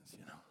innocence,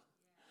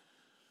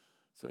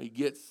 So he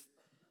gets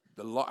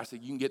I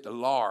said, you can get the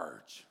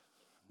large,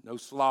 no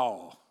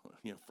slaw,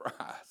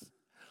 fries.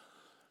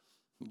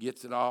 He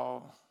gets it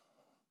all.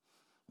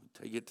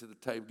 Take it to the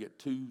table, get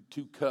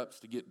two cups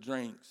to get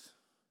drinks.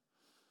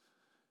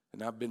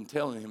 And I've been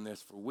telling him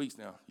this for weeks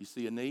now. You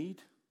see a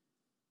need?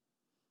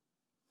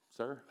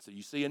 Sir? I said,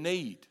 you see a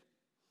need?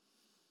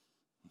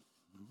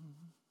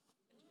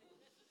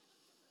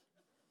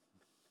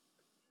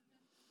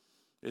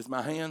 Is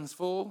my hands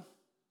full?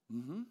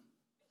 Mm-hmm.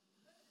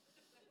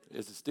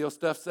 Is there still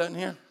stuff sitting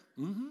here?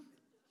 Mm-hmm.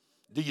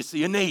 Do you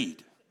see a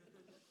need?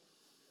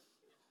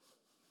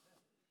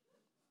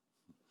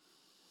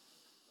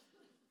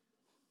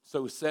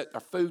 So we set our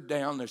food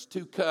down. There's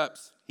 2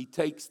 cups. He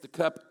takes the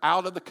cup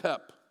out of the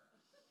cup.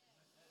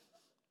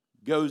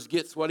 Goes,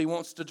 gets what he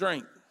wants to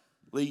drink.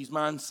 Leaves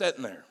mine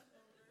sitting there.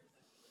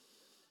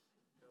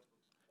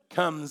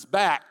 Comes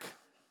back.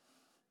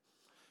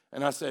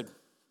 And I said,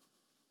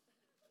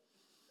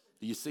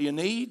 do you see a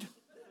need?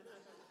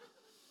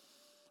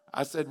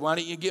 I said, why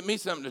don't you get me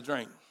something to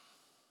drink?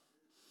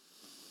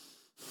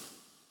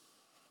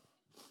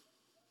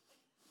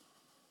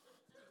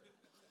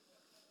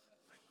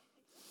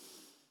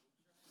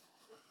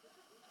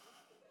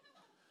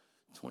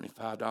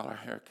 $25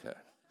 haircut,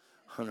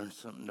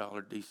 $100-something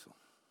diesel.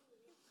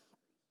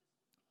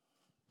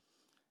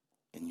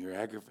 And you're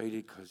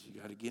aggravated because you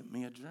got to get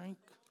me a drink?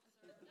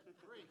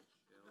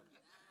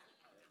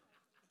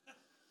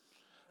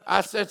 I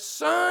said,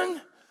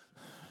 son,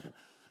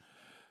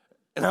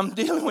 and I'm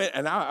dealing with,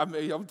 and I'm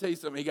going to tell you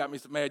something, he got me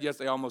so mad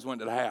yesterday, I almost went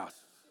to the house.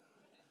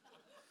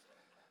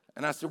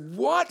 And I said,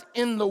 what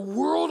in the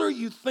world are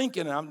you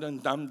thinking? And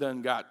I'm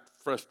done got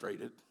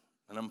frustrated,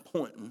 and I'm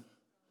pointing.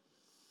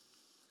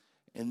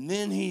 And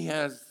then he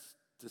has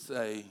to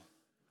say,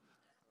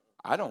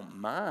 I don't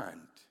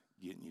mind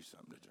getting you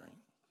something to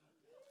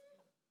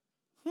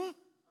drink.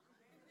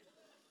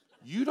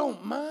 You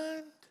don't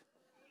mind?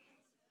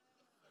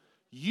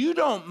 You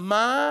don't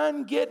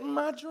mind getting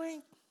my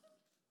drink?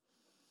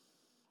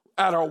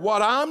 Out of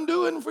what I'm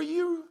doing for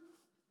you?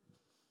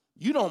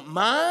 You don't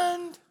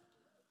mind?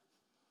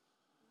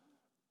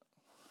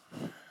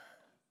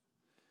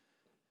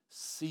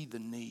 See the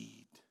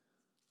need.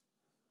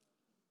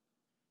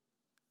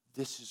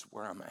 This is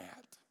where I'm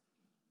at.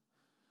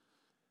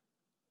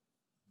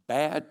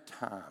 Bad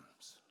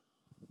times,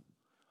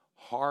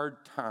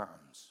 hard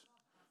times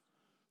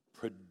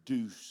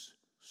produce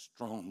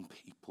strong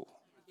people.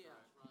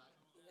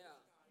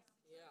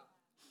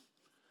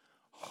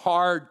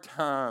 Hard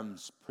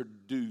times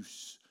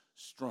produce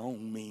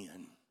strong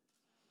men.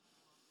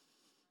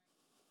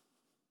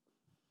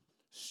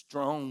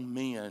 Strong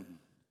men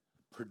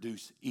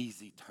produce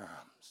easy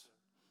times.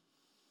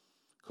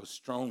 Because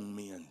strong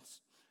men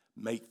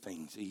make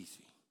things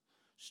easy.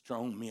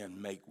 Strong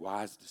men make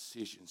wise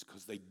decisions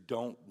because they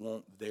don't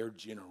want their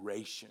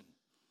generation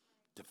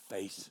to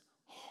face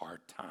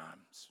hard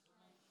times.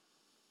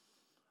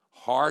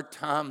 Hard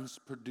times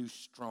produce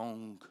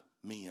strong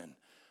men.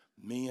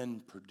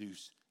 Men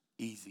produce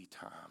easy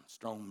times.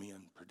 Strong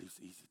men produce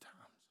easy times.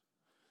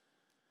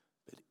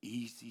 But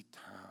easy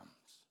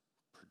times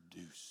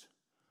produce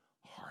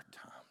hard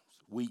times.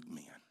 Weak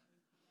men.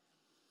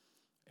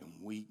 And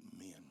weak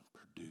men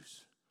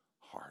produce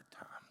hard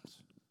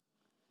times.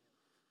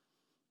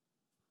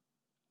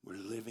 We're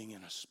living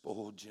in a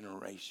spoiled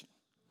generation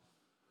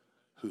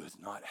who has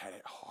not had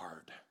it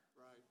hard.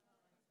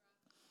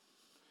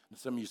 And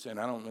some of you saying,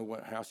 I don't know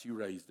what house you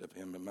raised up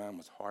in, but mine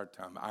was hard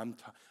time.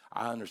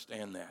 I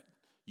understand that.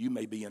 You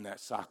may be in that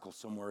cycle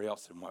somewhere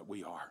else than what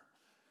we are.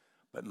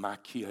 But my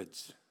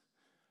kids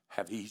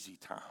have easy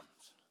times.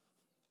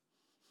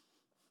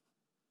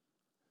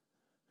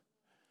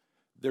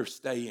 They're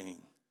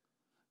staying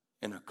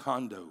in a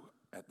condo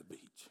at the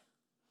beach,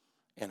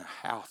 in a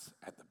house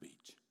at the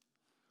beach.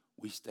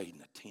 We stayed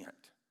in a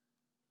tent.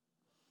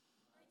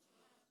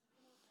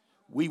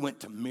 We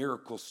went to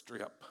Miracle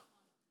Strip,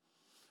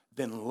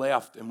 then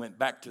left and went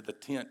back to the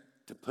tent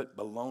to put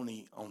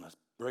bologna on a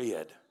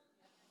bread.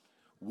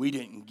 We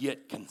didn't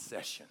get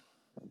concession.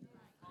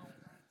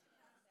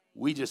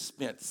 We just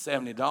spent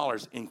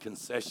 $70 in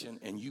concession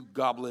and you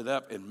gobble it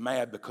up and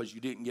mad because you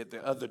didn't get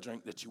the other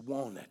drink that you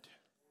wanted.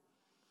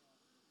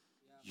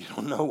 You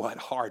don't know what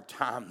hard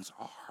times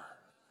are.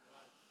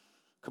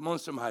 Come on,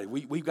 somebody.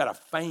 We've got a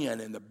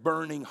fan in the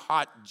burning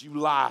hot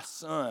July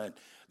sun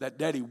that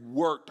daddy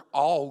worked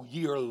all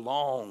year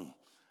long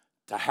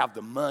to have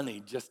the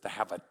money just to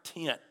have a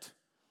tent.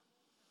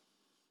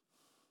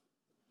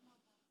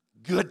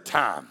 Good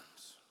times,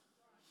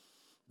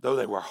 though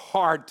they were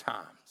hard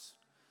times.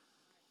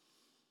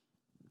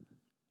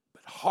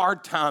 But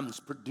hard times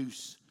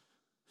produce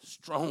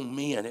strong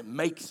men. It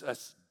makes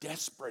us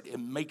desperate. It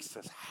makes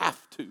us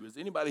have to. Is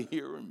anybody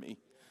hearing me?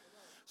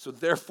 So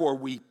therefore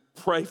we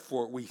pray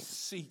for it, we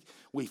seek,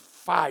 we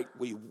fight,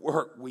 we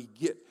work, we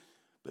get,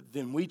 but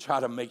then we try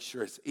to make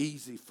sure it's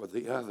easy for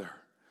the other.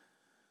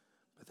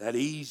 But that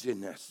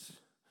easiness,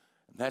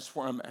 and that's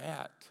where I'm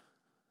at.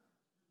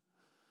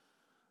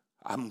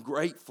 I'm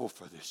grateful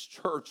for this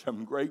church.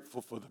 I'm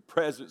grateful for the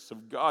presence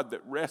of God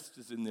that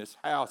rests in this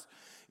house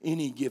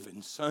any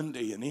given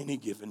Sunday and any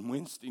given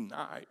Wednesday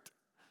night.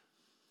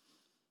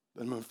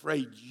 But I'm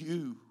afraid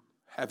you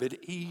have it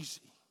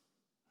easy.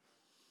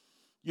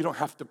 You don't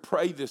have to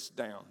pray this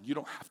down. You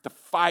don't have to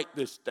fight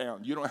this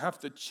down. You don't have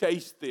to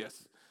chase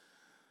this.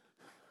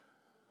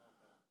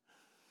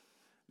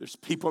 There's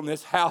people in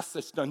this house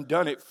that's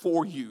done it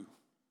for you.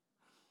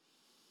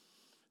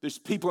 There's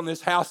people in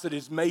this house that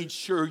has made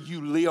sure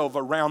you live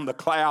around the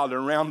cloud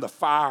and around the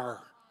fire.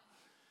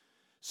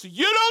 So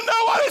you don't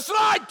know what it's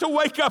like to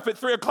wake up at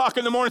 3 o'clock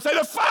in the morning and say,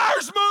 the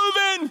fire's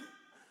moving.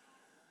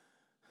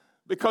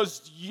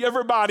 Because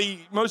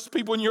most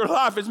people in your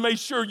life has made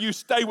sure you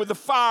stay with the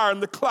fire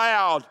and the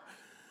cloud.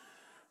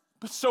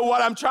 So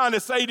what I'm trying to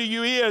say to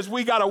you is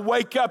we got to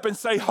wake up and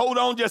say, hold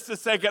on just a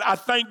second. I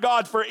thank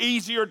God for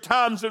easier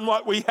times than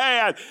what we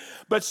had.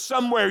 But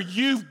somewhere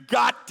you've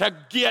got to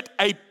get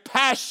a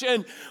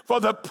passion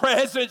for the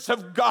presence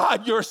of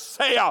God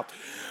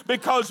yourself.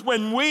 Because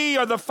when we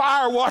or the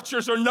fire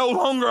watchers are no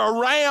longer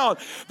around,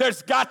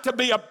 there's got to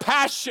be a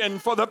passion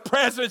for the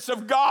presence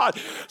of God.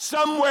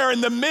 Somewhere in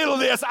the middle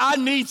of this, I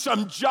need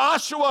some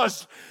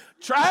Joshuas.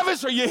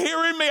 Travis, are you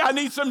hearing me? I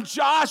need some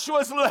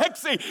Joshua's,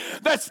 Lexi,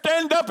 that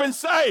stand up and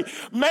say,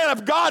 man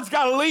of God's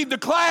got to leave the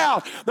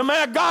cloud. The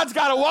man of God's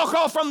got to walk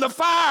off from the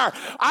fire.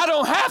 I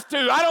don't have to.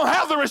 I don't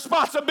have the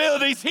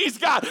responsibilities he's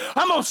got.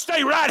 I'm going to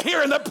stay right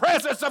here in the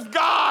presence of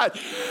God.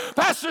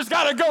 Pastor's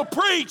got to go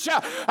preach.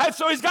 And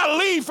so he's got to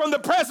leave from the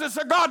presence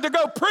of God to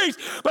go preach.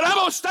 But I'm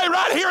going to stay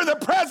right here in the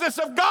presence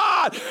of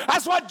God.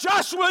 That's what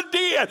Joshua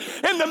did.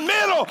 In the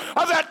middle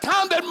of that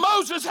time that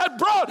Moses had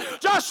brought,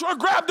 Joshua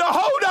grabbed a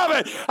hold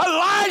of it.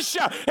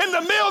 Elisha, in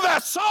the middle of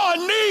that, saw a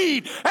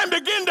need and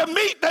began to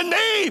meet the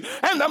need.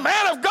 And the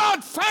man of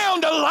God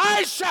found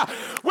Elisha.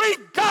 We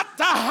got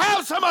to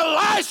have some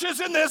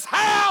Elishas in this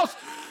house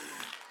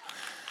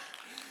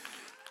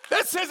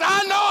that says,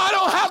 I know I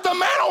don't have the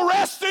mantle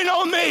resting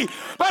on me,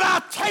 but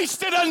I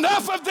tasted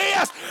enough of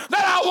this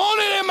that I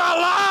want it in my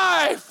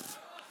life.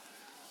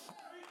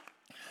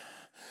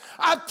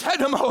 I've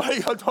tasted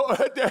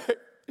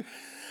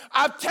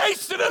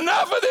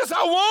enough of this.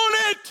 I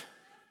want it.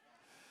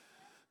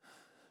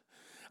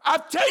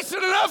 I've tasted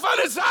enough,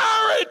 I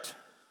desire it.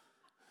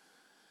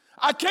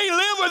 I can't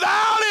live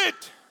without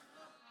it.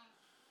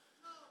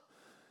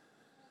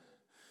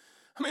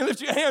 I mean,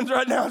 lift your hands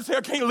right now and say,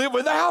 I can't live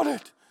without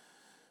it.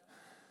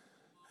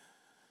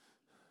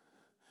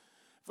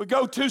 If we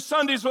go 2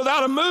 Sundays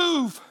without a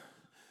move,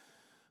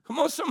 come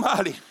on,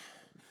 somebody.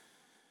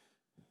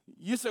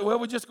 You say, well,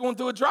 we're just going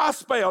through a dry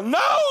spell.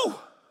 No!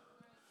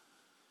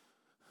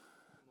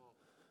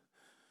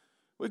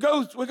 We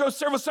go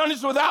several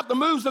Sundays without the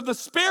moves of the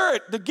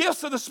Spirit, the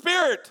gifts of the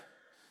Spirit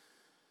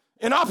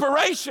in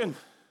operation,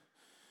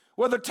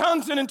 whether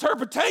tongues and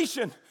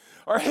interpretation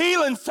or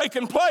healings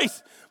taking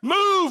place,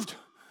 moved.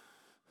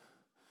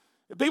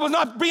 If people's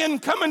not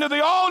coming to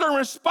the altar and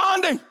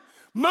responding,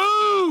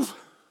 move.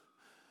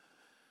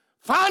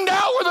 Find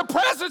out where the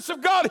presence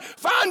of God,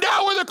 find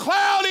out where the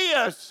cloud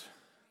is.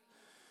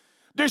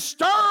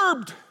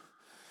 Disturbed,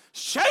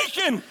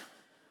 shaken.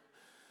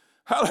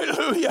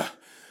 Hallelujah.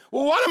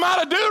 Well, what am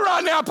I to do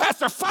right now,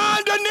 Pastor?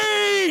 Find a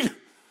need.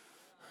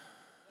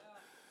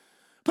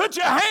 Put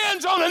your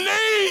hands on a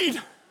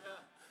need.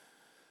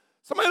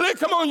 Somebody,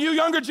 come on, you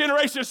younger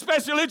generation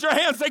especially, lift your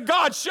hands and say,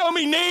 God, show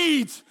me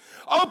needs.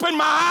 Open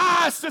my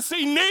eyes to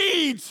see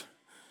needs.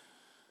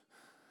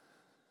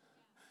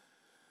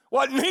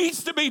 What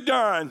needs to be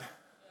done.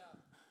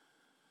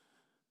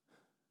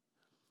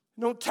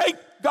 Don't take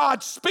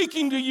God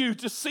speaking to you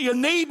to see a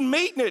need and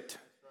meeting it.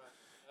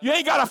 You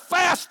ain't got to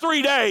fast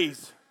 3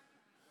 days.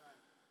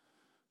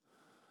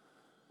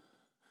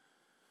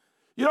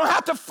 You don't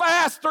have to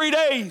fast 3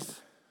 days.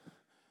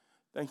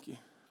 Thank you.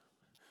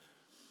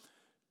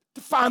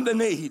 To find the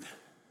need.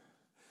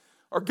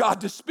 Or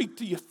God to speak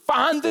to you.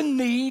 Find the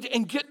need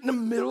and get in the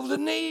middle of the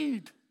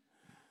need.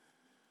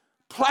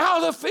 Plow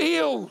the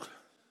field.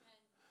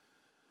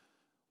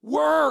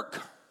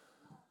 Work.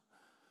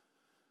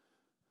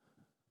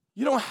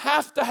 You don't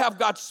have to have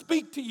God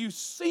speak to you.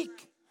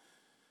 Seek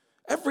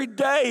Every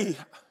day,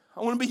 I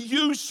want to be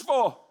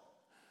useful.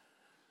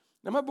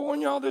 Am I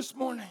boring y'all this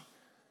morning?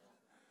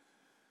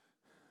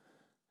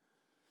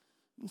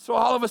 And so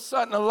all of a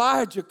sudden,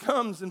 Elijah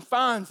comes and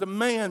finds a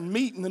man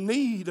meeting the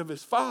need of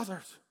his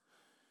fathers.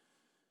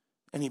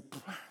 And he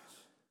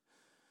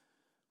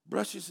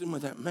brushes him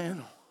with that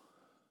mantle.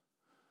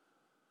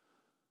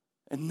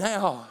 And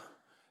now,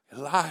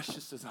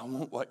 Elisha says, I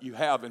want what you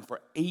have. And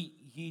for 8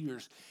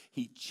 years,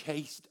 he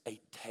chased a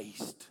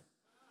taste.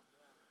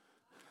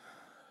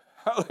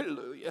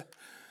 Hallelujah.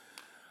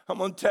 I'm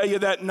going to tell you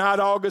that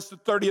night, August the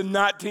 30th,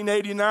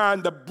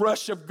 1989, the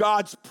brush of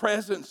God's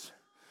presence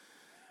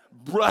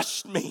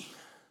brushed me.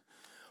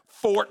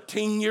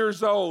 14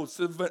 years old.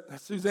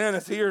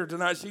 Susanna's here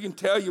tonight. She can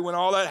tell you when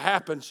all that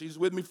happened. She's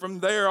with me from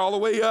there all the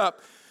way up.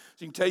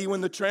 She can tell you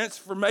when the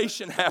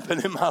transformation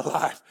happened in my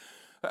life.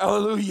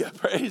 Hallelujah.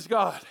 Praise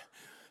God.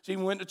 She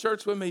even went to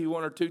church with me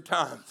 1 or 2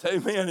 times.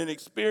 Amen. And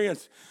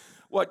experienced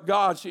what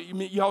God,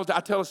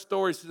 I tell a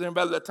story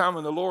about that time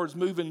when the Lord's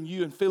moving and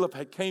you and Philip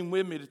had came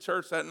with me to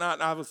church that night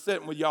and I was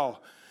sitting with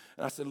y'all.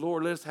 And I said,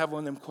 Lord, let's have one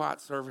of them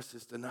quiet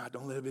services tonight.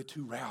 Don't let it be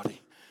too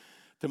rowdy.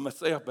 To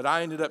myself, but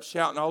I ended up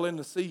shouting all in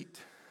the seat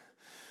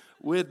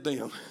with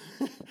them.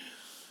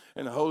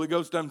 And the Holy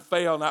Ghost done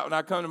fell. And when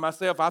I come to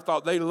myself, I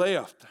thought they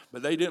left,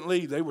 but they didn't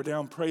leave. They were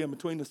down praying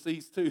between the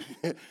seats too.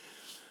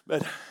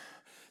 But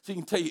she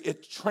can tell you,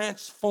 it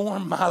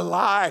transformed my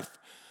life.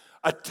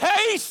 A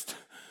taste,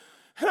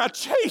 and I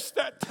chased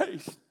that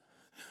taste.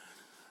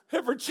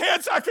 Every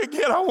chance I could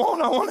get, I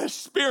want to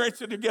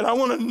experience it again. I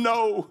want to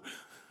know.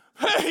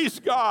 Praise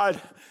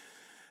God.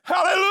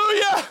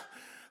 Hallelujah.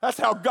 That's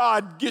how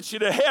God gets you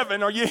to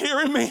heaven. Are you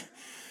hearing me?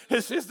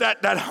 It's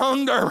that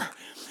hunger.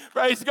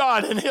 Praise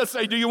God. And he'll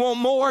say, do you want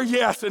more?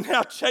 Yes. And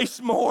I'll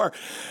chase more.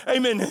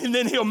 Amen. And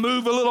then he'll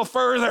move a little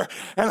further.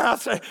 And I'll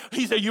say,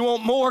 he said, you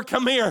want more?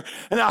 Come here.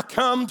 And I'll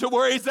come to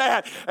where he's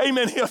at.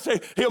 Amen. He'll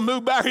say, he'll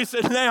move back. He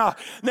says, now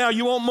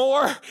you want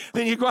more?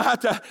 Then you're going to have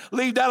to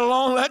leave that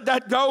alone, let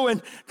that go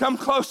and come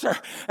closer.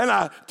 And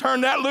I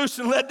turn that loose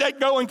and let that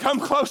go and come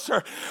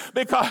closer.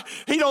 Because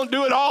he don't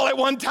do it all at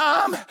one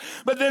time.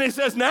 But then he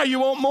says, now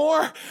you want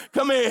more?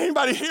 Come here.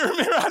 Anybody hearing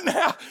me right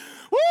now?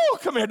 Woo,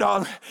 come here,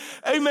 darling.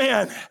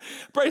 Amen.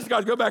 Praise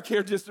God. Go back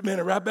here just a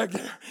minute, right back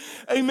there.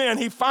 Amen.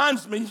 He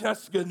finds me.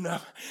 That's good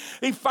enough.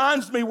 He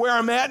finds me where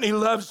I'm at and he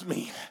loves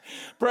me.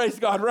 Praise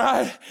God,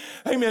 right?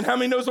 Amen. How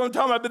many knows what I'm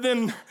talking about? But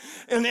then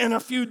in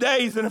a few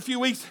days, in a few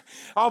weeks,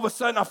 all of a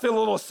sudden I feel a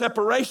little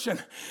separation.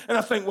 And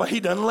I think, well, he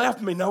done left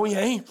me. No, he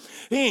ain't.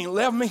 He ain't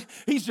left me.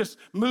 He's just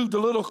moved a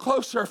little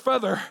closer,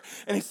 further.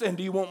 And he's saying,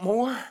 do you want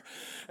more?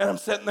 And I'm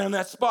sitting there in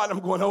that spot and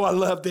I'm going, oh, I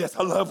love this.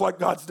 I love what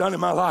God's done in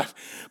my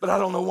life. But I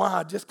don't know why.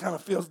 I just kind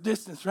of feels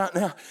distance right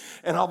now.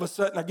 And all of a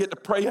sudden I get to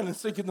praying and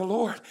seeking the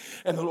Lord.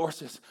 And the Lord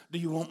says, do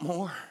you want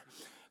more?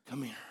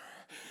 Come here.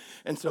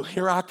 And so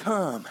here I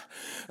come.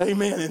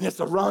 Amen. And it's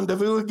a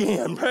rendezvous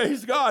again.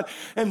 Praise God.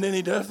 And then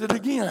he does it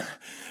again.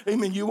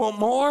 Amen. You want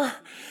more?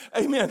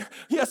 Amen.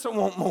 Yes, I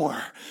want more.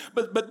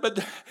 But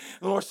the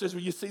Lord says,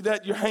 well, you see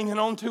that you're hanging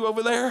on to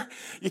over there?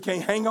 You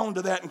can't hang on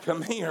to that and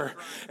come here.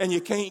 And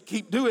you can't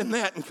keep doing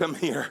that and come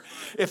here.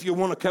 If you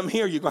want to come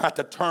here, you're going to have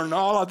to turn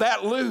all of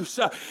that loose.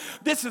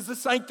 This is the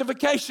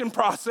sanctification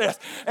process.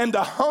 And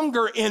the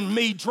hunger in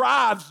me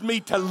drives me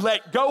to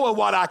let go of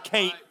what I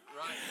can't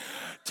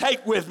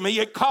take with me.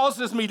 It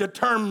causes me to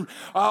turn,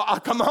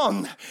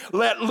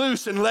 let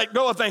loose and let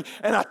go of things.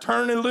 And I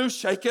turn and loose,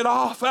 shake it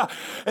off.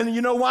 And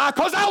you know why?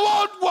 Because I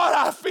want what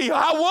I feel.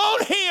 I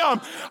want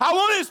him. I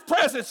want his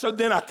presence. So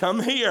then I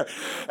come here.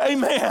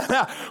 Amen.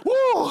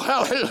 Woo,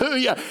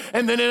 hallelujah.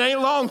 And then it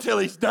ain't long till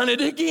he's done it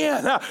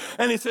again.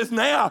 And he says,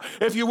 now,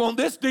 if you want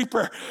this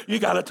deeper, you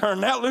got to turn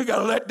that loose. You got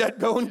to let that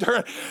go and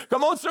turn.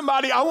 Come on,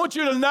 somebody. I want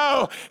you to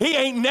know he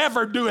ain't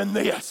never doing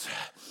this.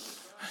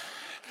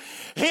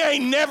 He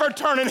ain't never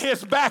turning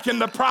his back in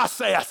the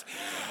process.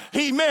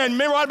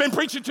 Remember what I've been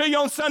preaching to you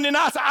on Sunday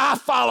nights? I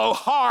follow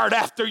hard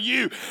after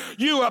you.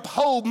 You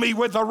uphold me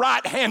with the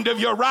right hand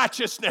of your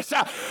righteousness.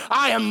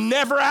 I am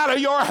never out of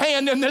your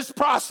hand in this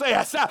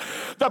process.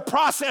 The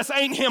process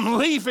ain't him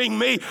leaving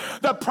me.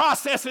 The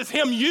process is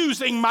him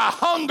using my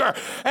hunger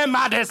and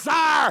my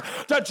desire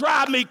to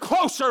drive me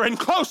closer and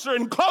closer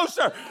and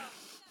closer.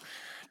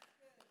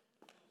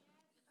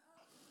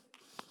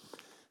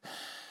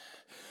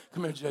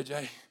 Come here,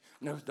 JJ.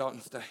 No, Dalton,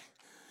 stay.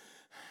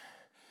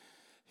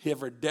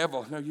 Every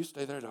devil, no, you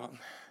stay there, Dalton.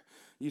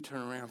 You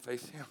turn around,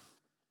 face him.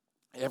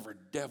 Every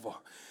devil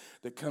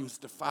that comes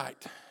to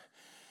fight,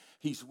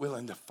 he's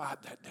willing to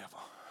fight that devil.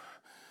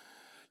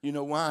 You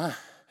know why?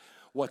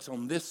 What's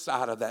on this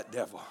side of that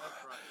devil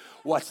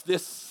What's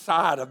this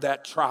side of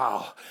that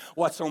trial?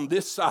 What's on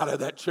this side of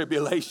that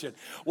tribulation?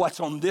 What's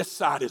on this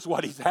side is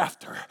what he's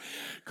after.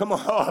 Come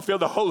on, I feel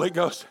the Holy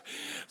Ghost.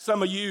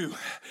 Some of you,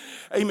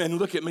 amen,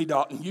 look at me,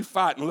 Dalton. You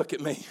fight and look at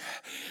me.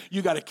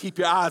 You got to keep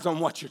your eyes on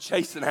what you're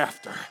chasing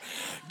after.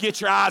 Get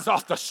your eyes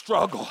off the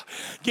struggle.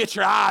 Get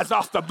your eyes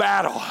off the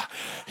battle.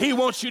 He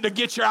wants you to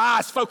get your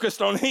eyes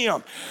focused on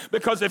him,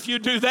 because if you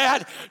do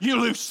that, you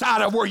lose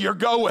sight of where you're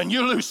going.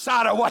 You lose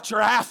sight of what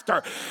you're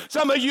after.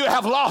 Some of you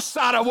have lost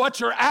sight of what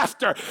you're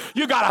after.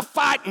 You got to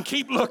fight and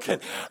keep looking.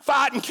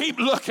 Fight and keep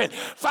looking.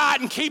 Fight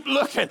and keep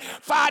looking.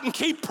 Fight and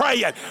keep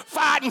praying.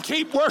 Fight and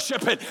keep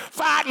worshiping.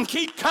 Fight and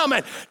keep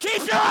coming.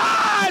 Keep your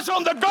eyes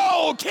on the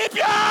goal. Keep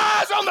your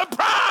eyes on the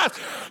prize.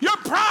 Your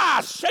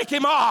prize, shake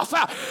him off.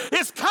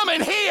 It's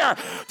coming here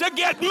to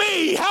get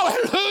me.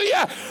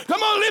 Hallelujah.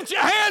 Come on, lift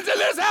your hands in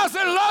this house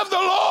and love the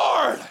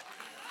Lord.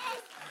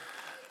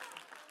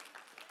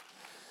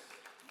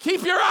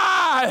 Keep your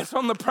eyes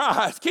on the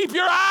prize. Keep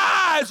your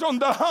eyes on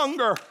the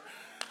hunger.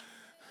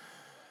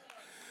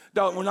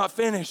 Don't, we're not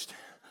finished.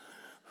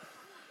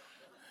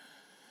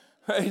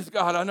 Praise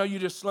God. I know you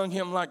just slung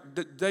him like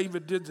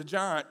David did the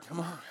giant.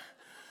 Come on.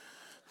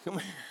 Come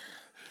on.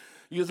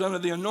 You was under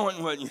the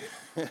anointing, wasn't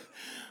you?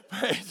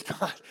 Praise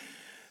God.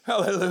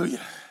 Hallelujah.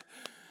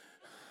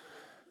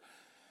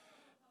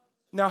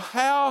 Now,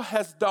 how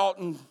has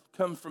Dalton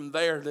come from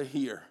there to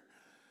here?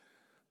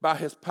 By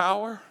his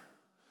power?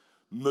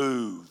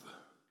 Move.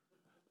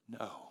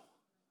 No.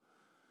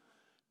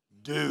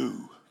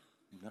 Do.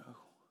 No.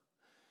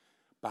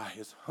 By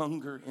his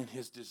hunger and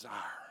his desire.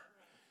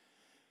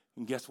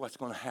 And guess what's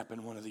going to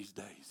happen one of these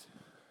days?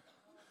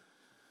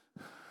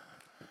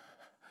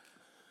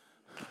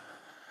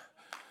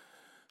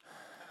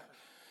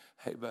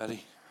 Hey,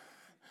 buddy.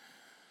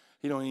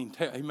 He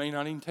may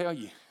not even tell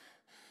you.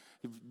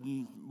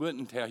 He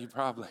wouldn't tell you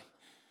probably.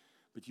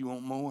 But you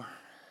want more?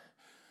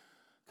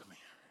 Come here.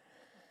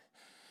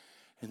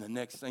 And the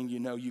next thing you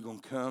know, you're going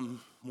to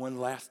come one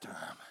last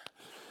time.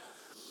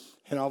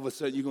 And all of a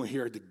sudden, you're going to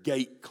hear the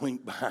gate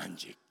clink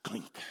behind you.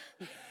 Clink.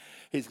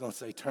 He's going to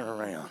say, turn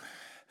around.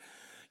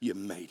 You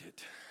made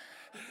it.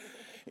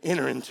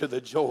 Enter into the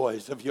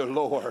joys of your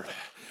Lord.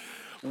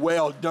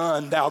 Well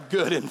done, thou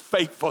good and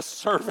faithful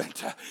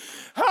servant.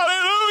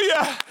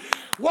 Hallelujah.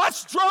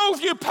 What's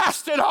drove you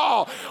past it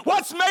all?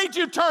 What's made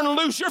you turn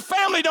loose? Your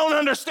family don't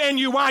understand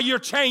you, why you're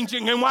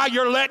changing and why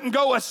you're letting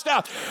go of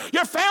stuff.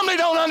 Your family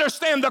don't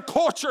understand the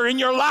culture in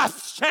your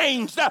life's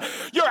changed.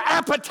 Your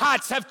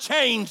appetites have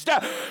changed.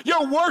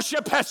 Your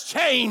worship has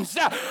changed.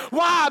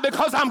 Why?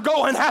 Because I'm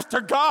going after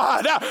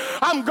God.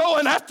 I'm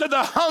going after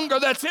the hunger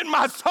that's in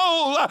my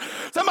soul.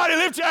 Somebody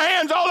lift your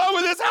hands all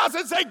over this house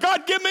and say,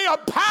 God, give me a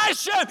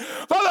passion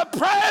for the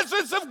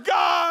presence of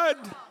God.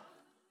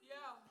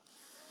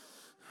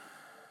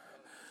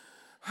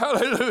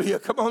 Hallelujah.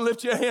 Come on,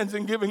 lift your hands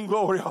and give him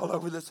glory all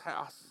over this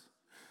house.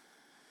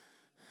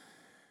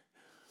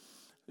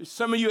 There's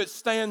some of you at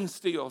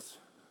standstills.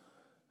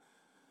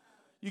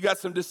 You got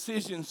some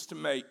decisions to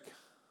make.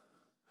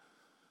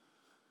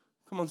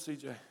 Come on,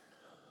 CJ.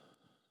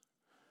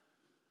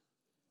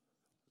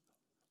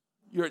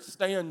 You're at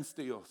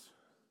standstills.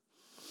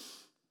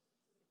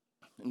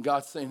 And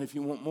God's saying, if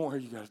you want more,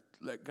 you got to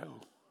let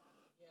go.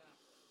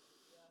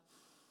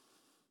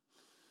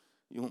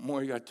 You want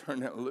more, you got to turn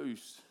that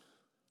loose.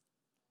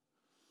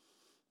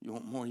 You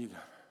want more, you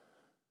got.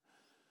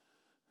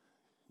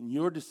 And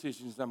your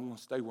decision is, I'm going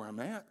to stay where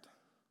I'm at.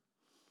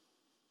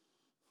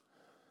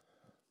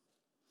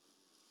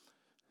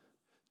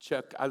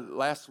 Chuck,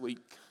 last week,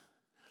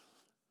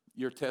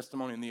 your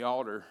testimony in the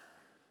altar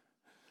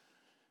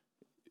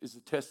is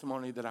a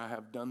testimony that I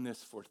have done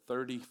this for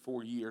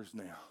 34 years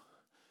now,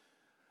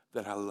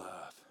 that I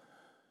love.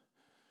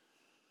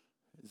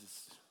 It's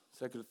the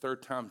second or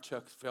third time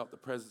Chuck felt the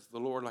presence of the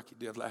Lord like he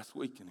did last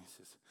week, and he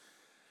says,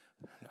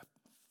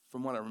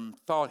 from what I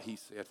thought he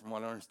said, from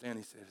what I understand,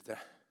 he said,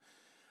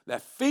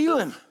 that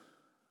feeling.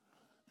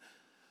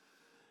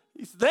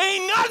 He said, there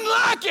ain't nothing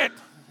like it.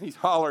 He's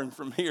hollering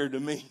from here to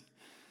me.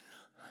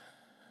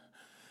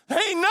 There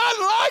ain't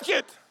nothing like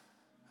it.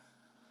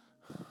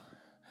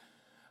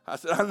 I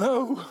said, I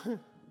know.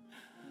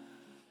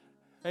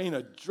 Ain't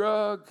a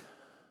drug,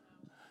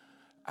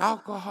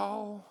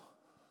 alcohol.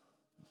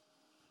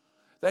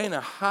 They ain't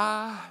a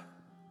high.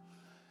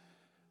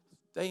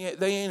 They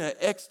ain't an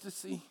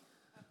ecstasy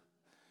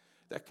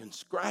that can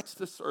scratch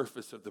the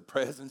surface of the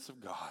presence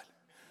of God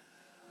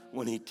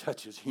when he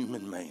touches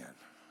human man.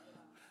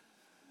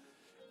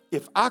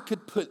 If I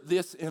could put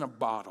this in a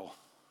bottle,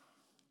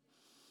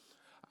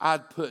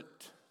 I'd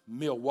put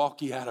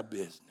Milwaukee out of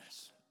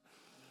business.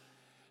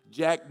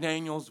 Jack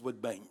Daniels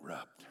would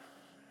bankrupt.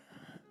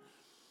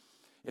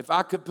 If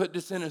I could put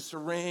this in a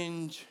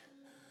syringe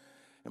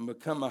and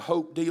become a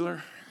hope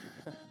dealer,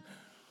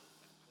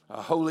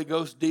 a Holy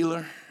Ghost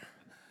dealer,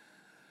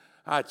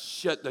 I'd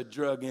shut the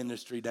drug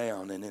industry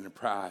down in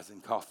Enterprise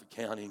in Coffee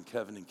County and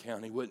Covenant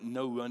County. Wouldn't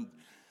know one.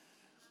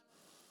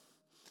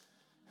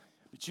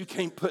 But you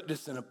can't put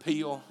this in a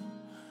pill,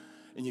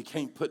 and you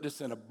can't put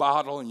this in a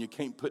bottle, and you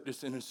can't put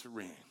this in a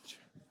syringe.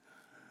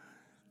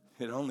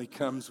 It only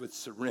comes with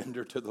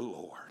surrender to the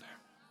Lord.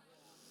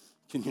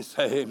 Can you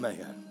say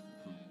amen?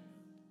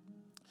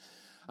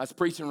 I was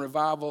preaching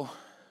revival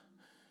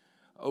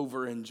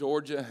over in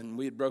Georgia, and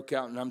we had broke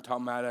out, and I'm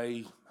talking about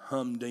a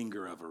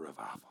humdinger of a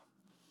revival.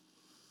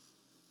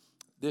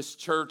 This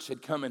church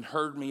had come and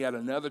heard me at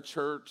another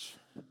church.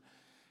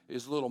 It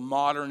was a little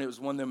modern. It was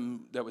one of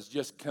them that was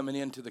just coming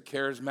into the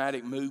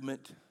charismatic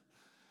movement.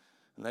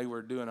 And they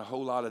were doing a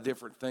whole lot of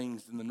different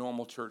things than the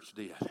normal church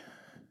did.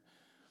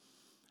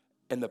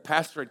 And the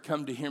pastor had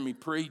come to hear me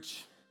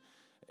preach,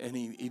 and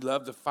he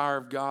loved the fire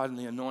of God and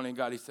the anointing of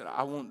God. He said,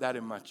 I want that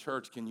in my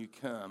church. Can you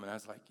come? And I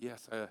was like,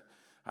 yes,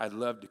 I'd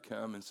love to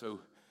come. And so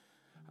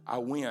I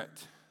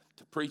went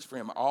to preach for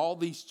him. All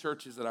these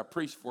churches that I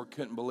preached for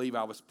couldn't believe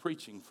I was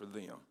preaching for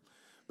them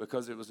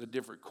because it was a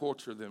different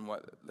culture than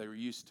what they were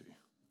used to.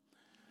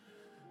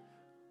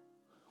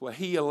 Well,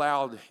 he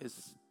allowed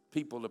his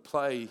people to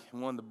play,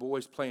 and one of the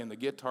boys playing the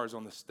guitars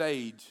on the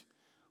stage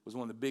was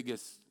one of the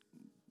biggest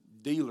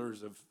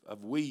dealers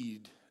of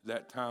weed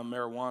that time,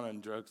 marijuana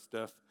and drug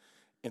stuff,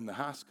 in the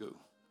high school.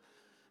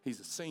 He's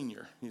a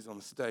senior. He's on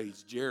the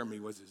stage. Jeremy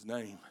was his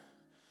name.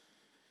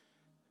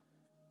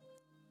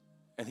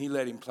 And he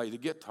let him play the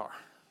guitar.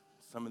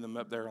 Some of them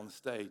up there on the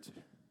stage.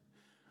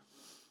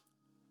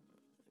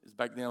 It's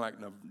back then like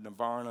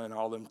Nirvana and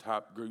all them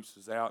type groups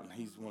was out, and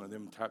he's one of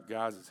them type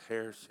guys. His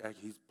hair shaggy.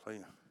 He's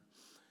playing.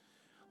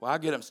 Well, I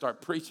get up and start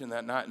preaching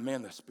that night, and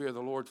man, the Spirit of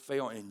the Lord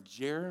fell, and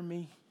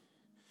Jeremy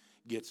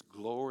gets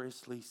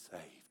gloriously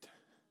saved.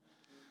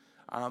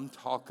 I'm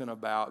talking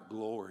about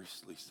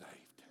gloriously saved.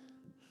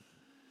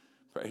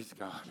 Praise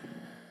God.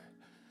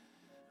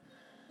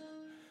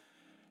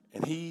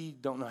 And he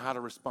don't know how to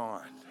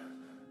respond.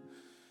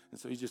 And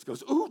so he just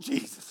goes, ooh,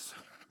 Jesus.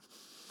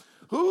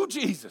 Ooh,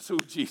 Jesus, ooh,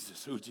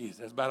 Jesus, ooh, Jesus.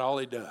 That's about all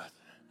he does.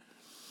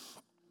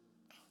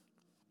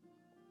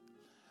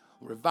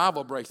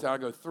 Revival breaks out. I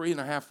go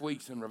 3.5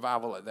 weeks in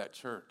revival at that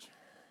church.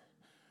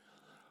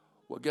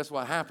 Well, guess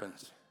what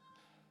happens?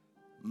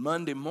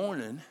 Monday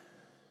morning,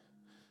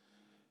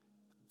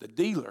 the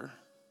dealer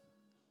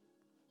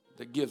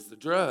that gives the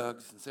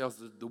drugs and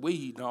sells the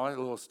weed and all that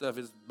little stuff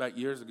is back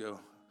years ago.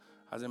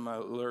 I was in my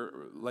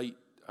late,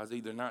 I was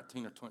either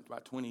 19 or 20,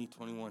 about 20,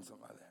 21,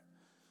 something like that.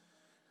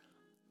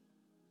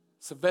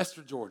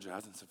 Sylvester, Georgia. I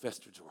was in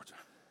Sylvester, Georgia.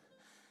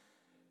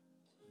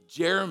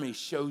 Jeremy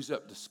shows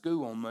up to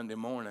school on Monday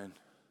morning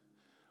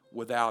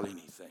without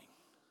anything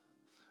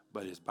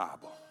but his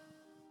Bible.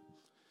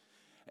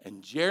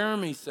 And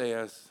Jeremy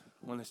says,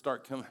 when they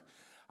start coming,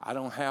 I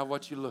don't have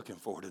what you're looking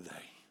for today,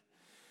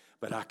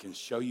 but I can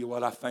show you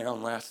what I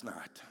found last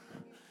night.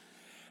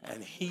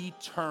 And he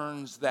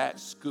turns that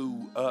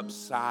school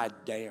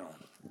upside down.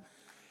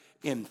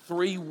 In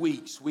 3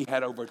 weeks, we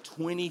had over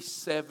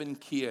 27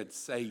 kids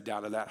saved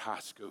out of that high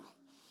school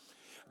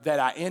that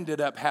I ended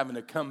up having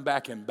to come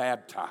back and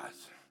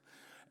baptize,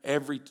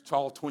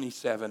 all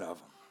 27 of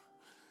them.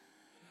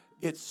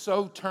 It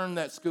so turned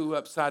that school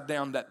upside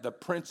down that the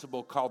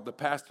principal called the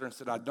pastor and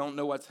said, I don't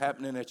know what's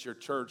happening at your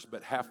church,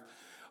 but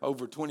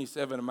over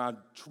 27 of my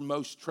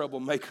most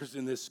troublemakers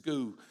in this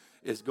school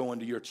is going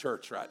to your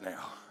church right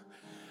now.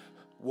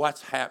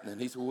 What's happening?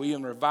 He said, we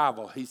in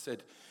revival. He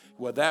said,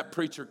 well, that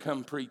preacher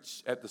come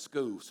preach at the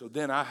school. So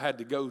then I had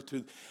to go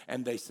to,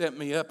 and they set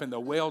me up in the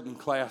welding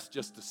class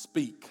just to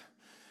speak.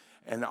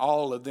 And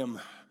all of them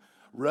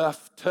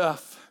rough,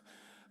 tough,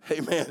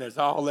 amen, is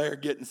all there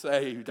getting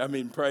saved. I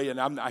mean, praying.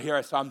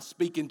 So I'm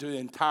speaking to the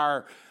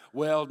entire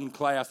welding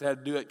class. I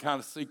had to do it kind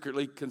of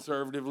secretly,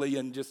 conservatively,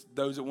 and just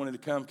those that wanted to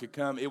come could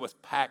come. It was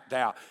packed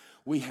out.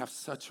 We have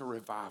such a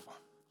revival.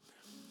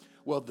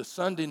 Well, the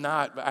Sunday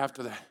night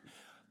after that,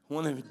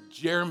 one of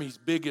Jeremy's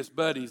biggest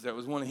buddies, that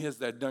was one of his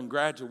that done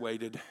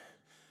graduated,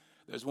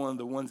 there's one of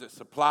the ones that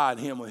supplied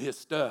him with his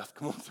stuff.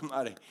 Come on,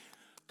 somebody,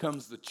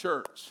 comes to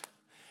church,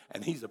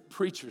 and he's a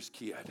preacher's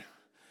kid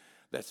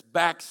that's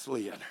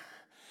backslid.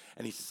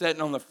 And he's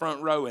sitting on the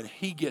front row, and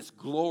he gets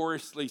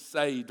gloriously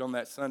saved on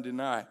that Sunday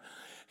night.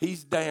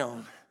 He's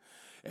down,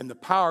 and the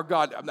power of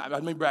God,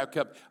 let me back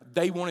up.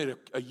 They wanted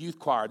a youth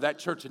choir. That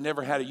church had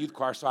never had a youth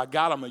choir, so I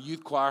got them a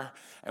youth choir,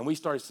 and we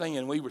started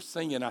singing. We were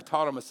singing. I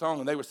taught them a song,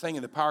 and they were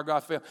singing. The power of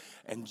God fell,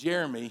 and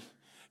Jeremy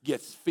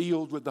gets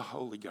filled with the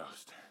Holy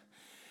Ghost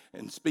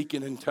and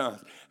speaking in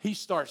tongues. He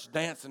starts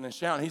dancing and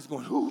shouting. He's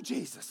going, ooh,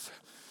 Jesus.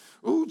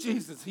 Ooh,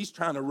 Jesus. He's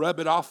trying to rub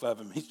it off of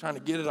him. He's trying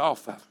to get it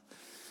off of him.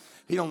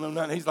 He don't know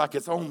nothing. He's like,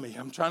 it's on me.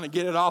 I'm trying to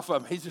get it off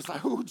of him. He's just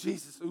like, ooh,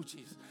 Jesus, ooh,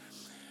 Jesus.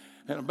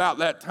 And about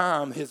that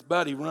time, his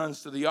buddy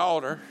runs to the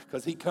altar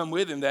because he come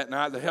with him that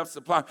night, the health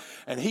supply,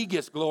 and he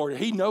gets glory.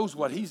 He knows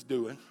what he's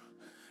doing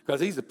because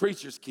he's a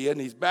preacher's kid,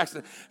 and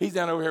he's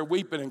down over here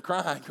weeping and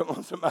crying. Come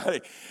on,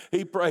 somebody.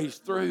 He prays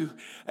through.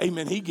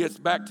 Amen. He gets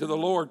back to the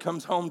Lord,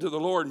 comes home to the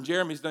Lord, and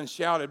Jeremy's done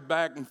shouted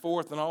back and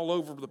forth and all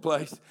over the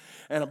place.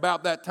 And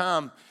about that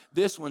time,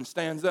 this one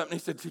stands up, and he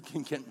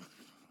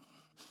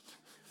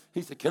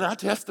said, can I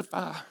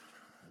testify?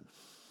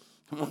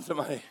 Come on,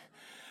 somebody.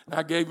 And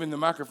I gave him the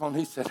microphone.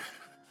 He said,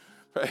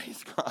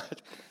 praise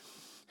God.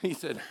 He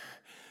said,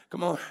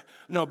 Come on.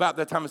 No, about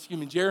that time,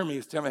 Jeremy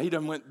is telling me, he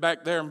done went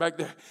back there and back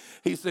there.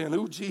 He's saying,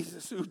 "Ooh,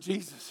 Jesus, ooh,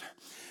 Jesus."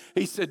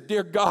 He said,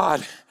 "Dear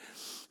God,"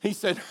 he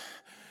said,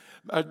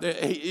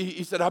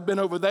 he said, "I've been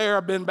over there,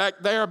 I've been back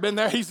there, I've been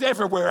there. He's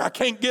everywhere. I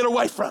can't get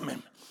away from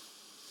him."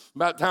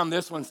 About the time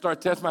this one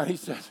started testifying, he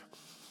said,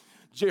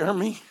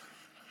 "Jeremy,"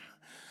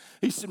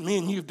 he said, "me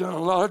and you've done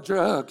a lot of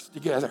drugs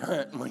together,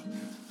 haven't we?"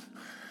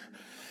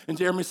 And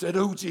Jeremy said,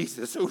 "Oh,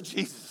 Jesus, oh,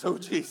 Jesus, oh,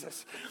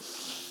 Jesus."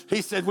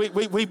 He said,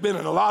 we've been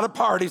in a lot of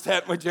parties,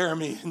 haven't we,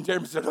 Jeremy?" And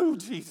Jeremy said, "Oh,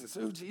 Jesus,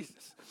 oh,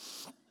 Jesus."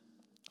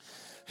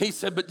 He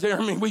said, "But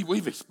Jeremy,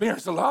 we've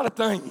experienced a lot of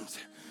things."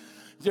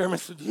 Jeremy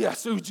said,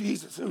 "Yes, oh,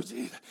 Jesus, oh,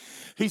 Jesus."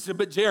 He said,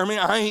 "But Jeremy,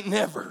 I ain't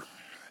never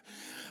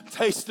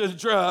tasted a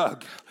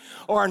drug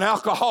or an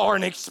alcohol or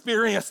an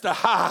experienced a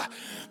high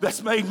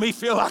that's made me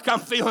feel like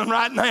I'm feeling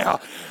right now."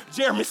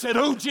 Jeremy said,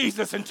 "Oh,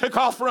 Jesus," and took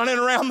off running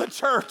around the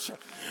church.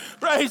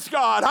 Praise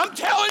God. I'm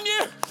telling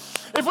you,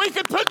 if we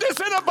could put this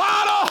in a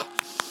bottle,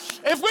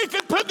 if we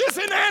could put this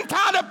in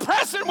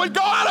antidepressant, we'd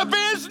go out of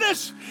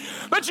business.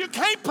 But you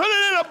can't put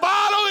it in a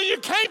bottle and you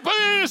can't put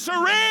it in a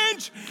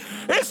syringe.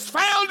 It's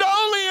found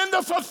only in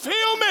the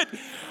fulfillment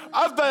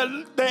of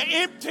the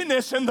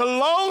emptiness and the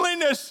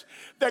loneliness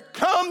that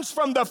comes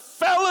from the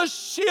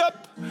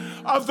fellowship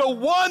of the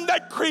one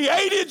that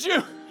created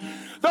you,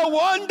 the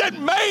one that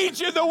made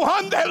you, the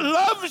one that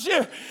loves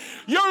you.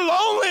 Your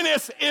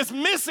loneliness is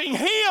missing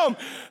him.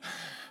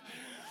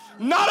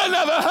 Not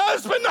another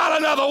husband, not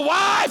another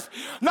wife,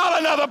 not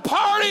another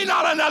party,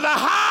 not another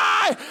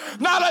high,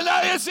 not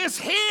another, it's just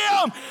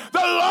him.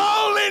 The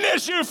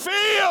loneliness you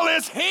feel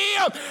is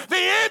him. The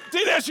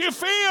emptiness you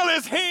feel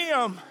is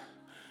him.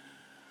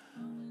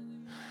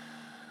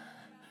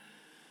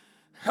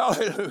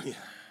 Hallelujah.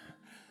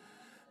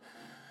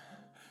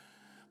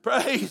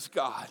 Praise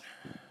God.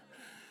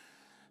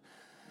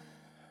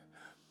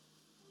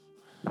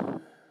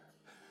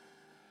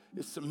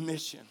 It's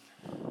submission.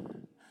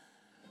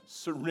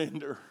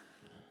 Surrender.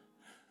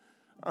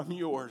 I'm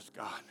yours,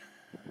 God.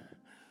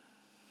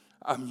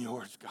 I'm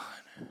yours,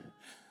 God.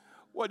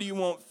 What do you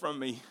want from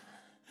me?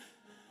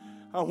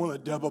 I want a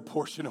double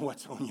portion of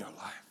what's on your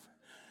life.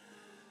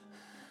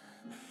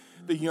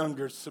 The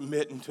younger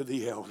submitting to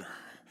the elder.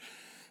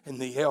 And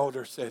the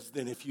elder says,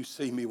 "Then if you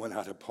see me when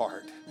I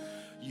depart,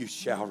 you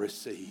shall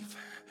receive."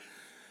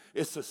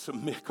 It's a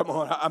submit. Come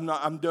on,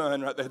 I'm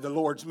done right there. The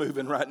Lord's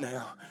moving right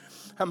now.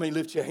 How many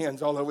lift your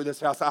hands all over this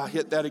house? I'll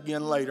hit that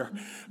again later.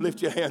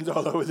 Lift your hands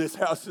all over this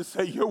house and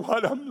say, "You're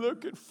what I'm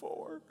looking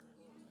for.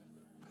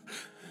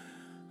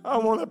 I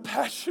want a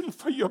passion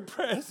for your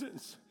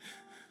presence."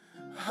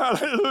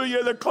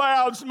 Hallelujah. The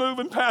cloud's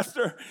moving,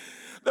 Pastor.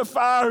 The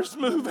fire's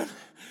moving.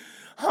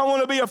 I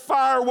want to be a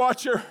fire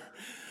watcher.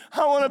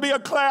 I want to be a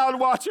cloud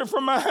watcher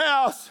for my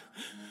house.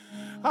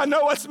 I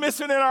know what's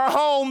missing in our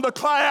home. The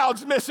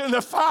cloud's missing.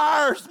 The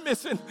fire's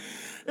missing.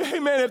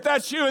 Amen. If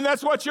that's you and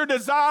that's what you're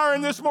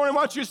desiring this morning,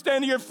 why don't you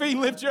stand to your feet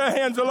and lift your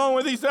hands along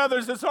with these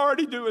others that's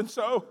already doing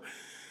so.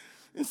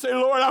 And say,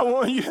 "Lord, I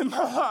want you in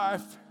my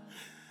life."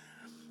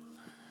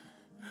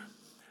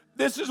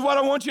 This is what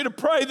I want you to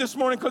pray this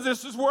morning, because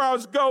this is where I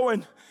was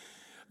going.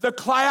 The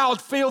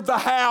cloud filled the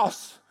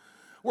house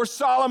where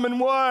Solomon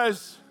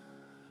was.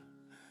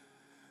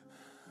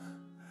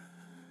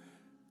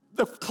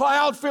 The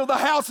cloud filled the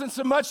house in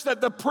so much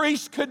that the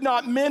priest could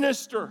not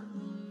minister.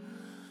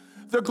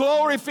 The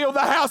glory filled the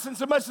house in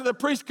so much that the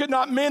priest could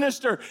not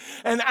minister.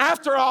 And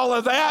after all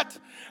of that,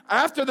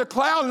 after the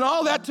cloud and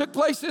all that took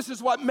place, this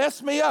is what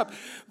messed me up.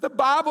 The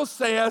Bible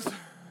says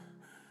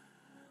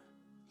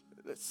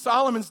that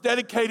Solomon's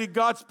dedicated,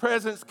 God's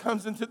presence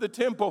comes into the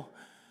temple.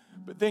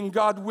 But then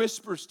God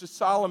whispers to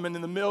Solomon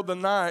in the middle of the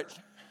night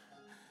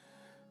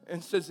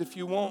and says, "If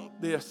you want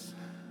this,"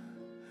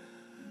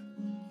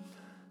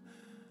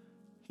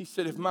 he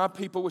said, "If my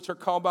people which are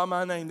called by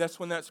my name," that's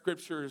when that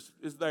scripture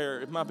is there.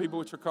 "If my people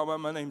which are called by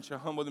my name shall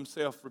humble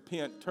themselves,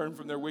 repent, turn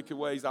from their wicked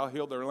ways, I'll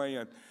heal their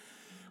land."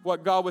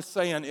 What God was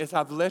saying is,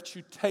 I've let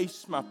you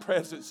taste my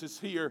presence is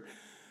here.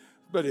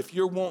 But if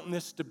you're wanting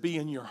this to be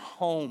in your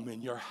home,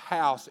 in your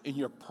house, in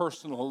your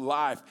personal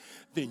life,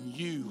 then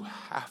you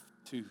have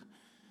to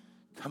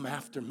come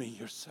after me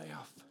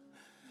yourself.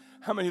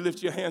 How many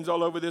lift your hands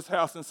all over this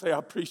house and say, "I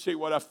appreciate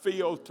what I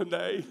feel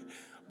today,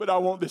 but I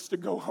want this to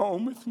go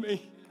home with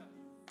me"?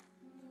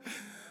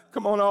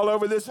 Come on, all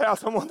over this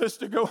house. I want this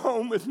to go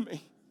home with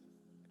me.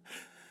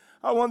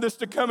 I want this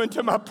to come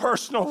into my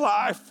personal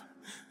life.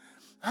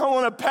 I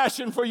want a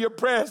passion for your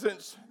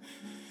presence.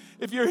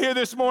 If you're here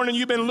this morning,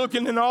 you've been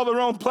looking in all the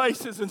wrong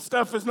places and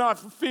stuff has not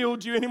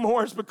fulfilled you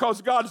anymore, it's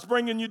because God is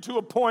bringing you to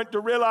a point to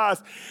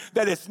realize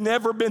that it's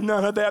never been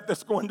none of that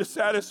that's going to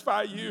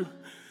satisfy you.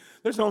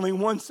 There's only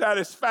one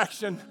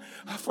satisfaction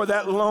for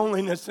that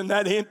loneliness and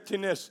that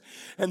emptiness,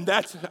 and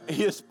that's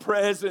his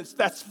presence.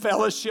 That's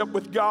fellowship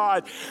with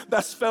God.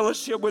 That's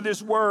fellowship with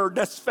his word.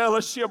 That's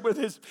fellowship with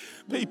his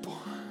people.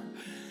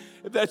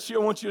 If that's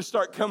you, I want you to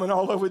start coming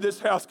all over this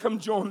house. Come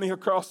join me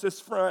across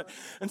this front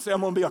and say, I'm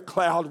going to be a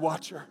cloud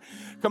watcher.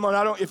 Come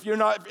on, if you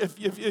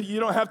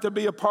don't have to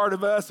be a part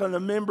of us and a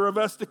member of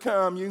us to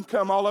come. You can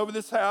come all over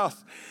this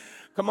house.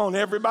 Come on,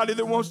 everybody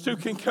that wants to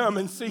can come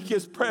and seek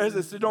his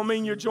presence. It don't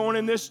mean you're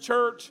joining this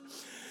church.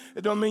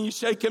 It don't mean you're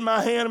shaking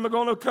my hand. I'm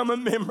going to become a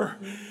member.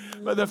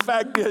 But the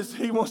fact is,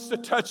 he wants to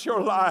touch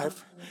your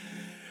life.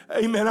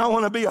 Amen. I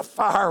want to be a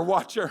fire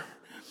watcher.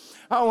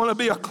 I want to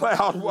be a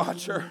cloud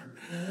watcher.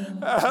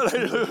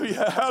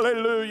 Hallelujah,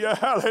 hallelujah,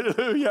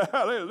 hallelujah,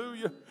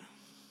 hallelujah.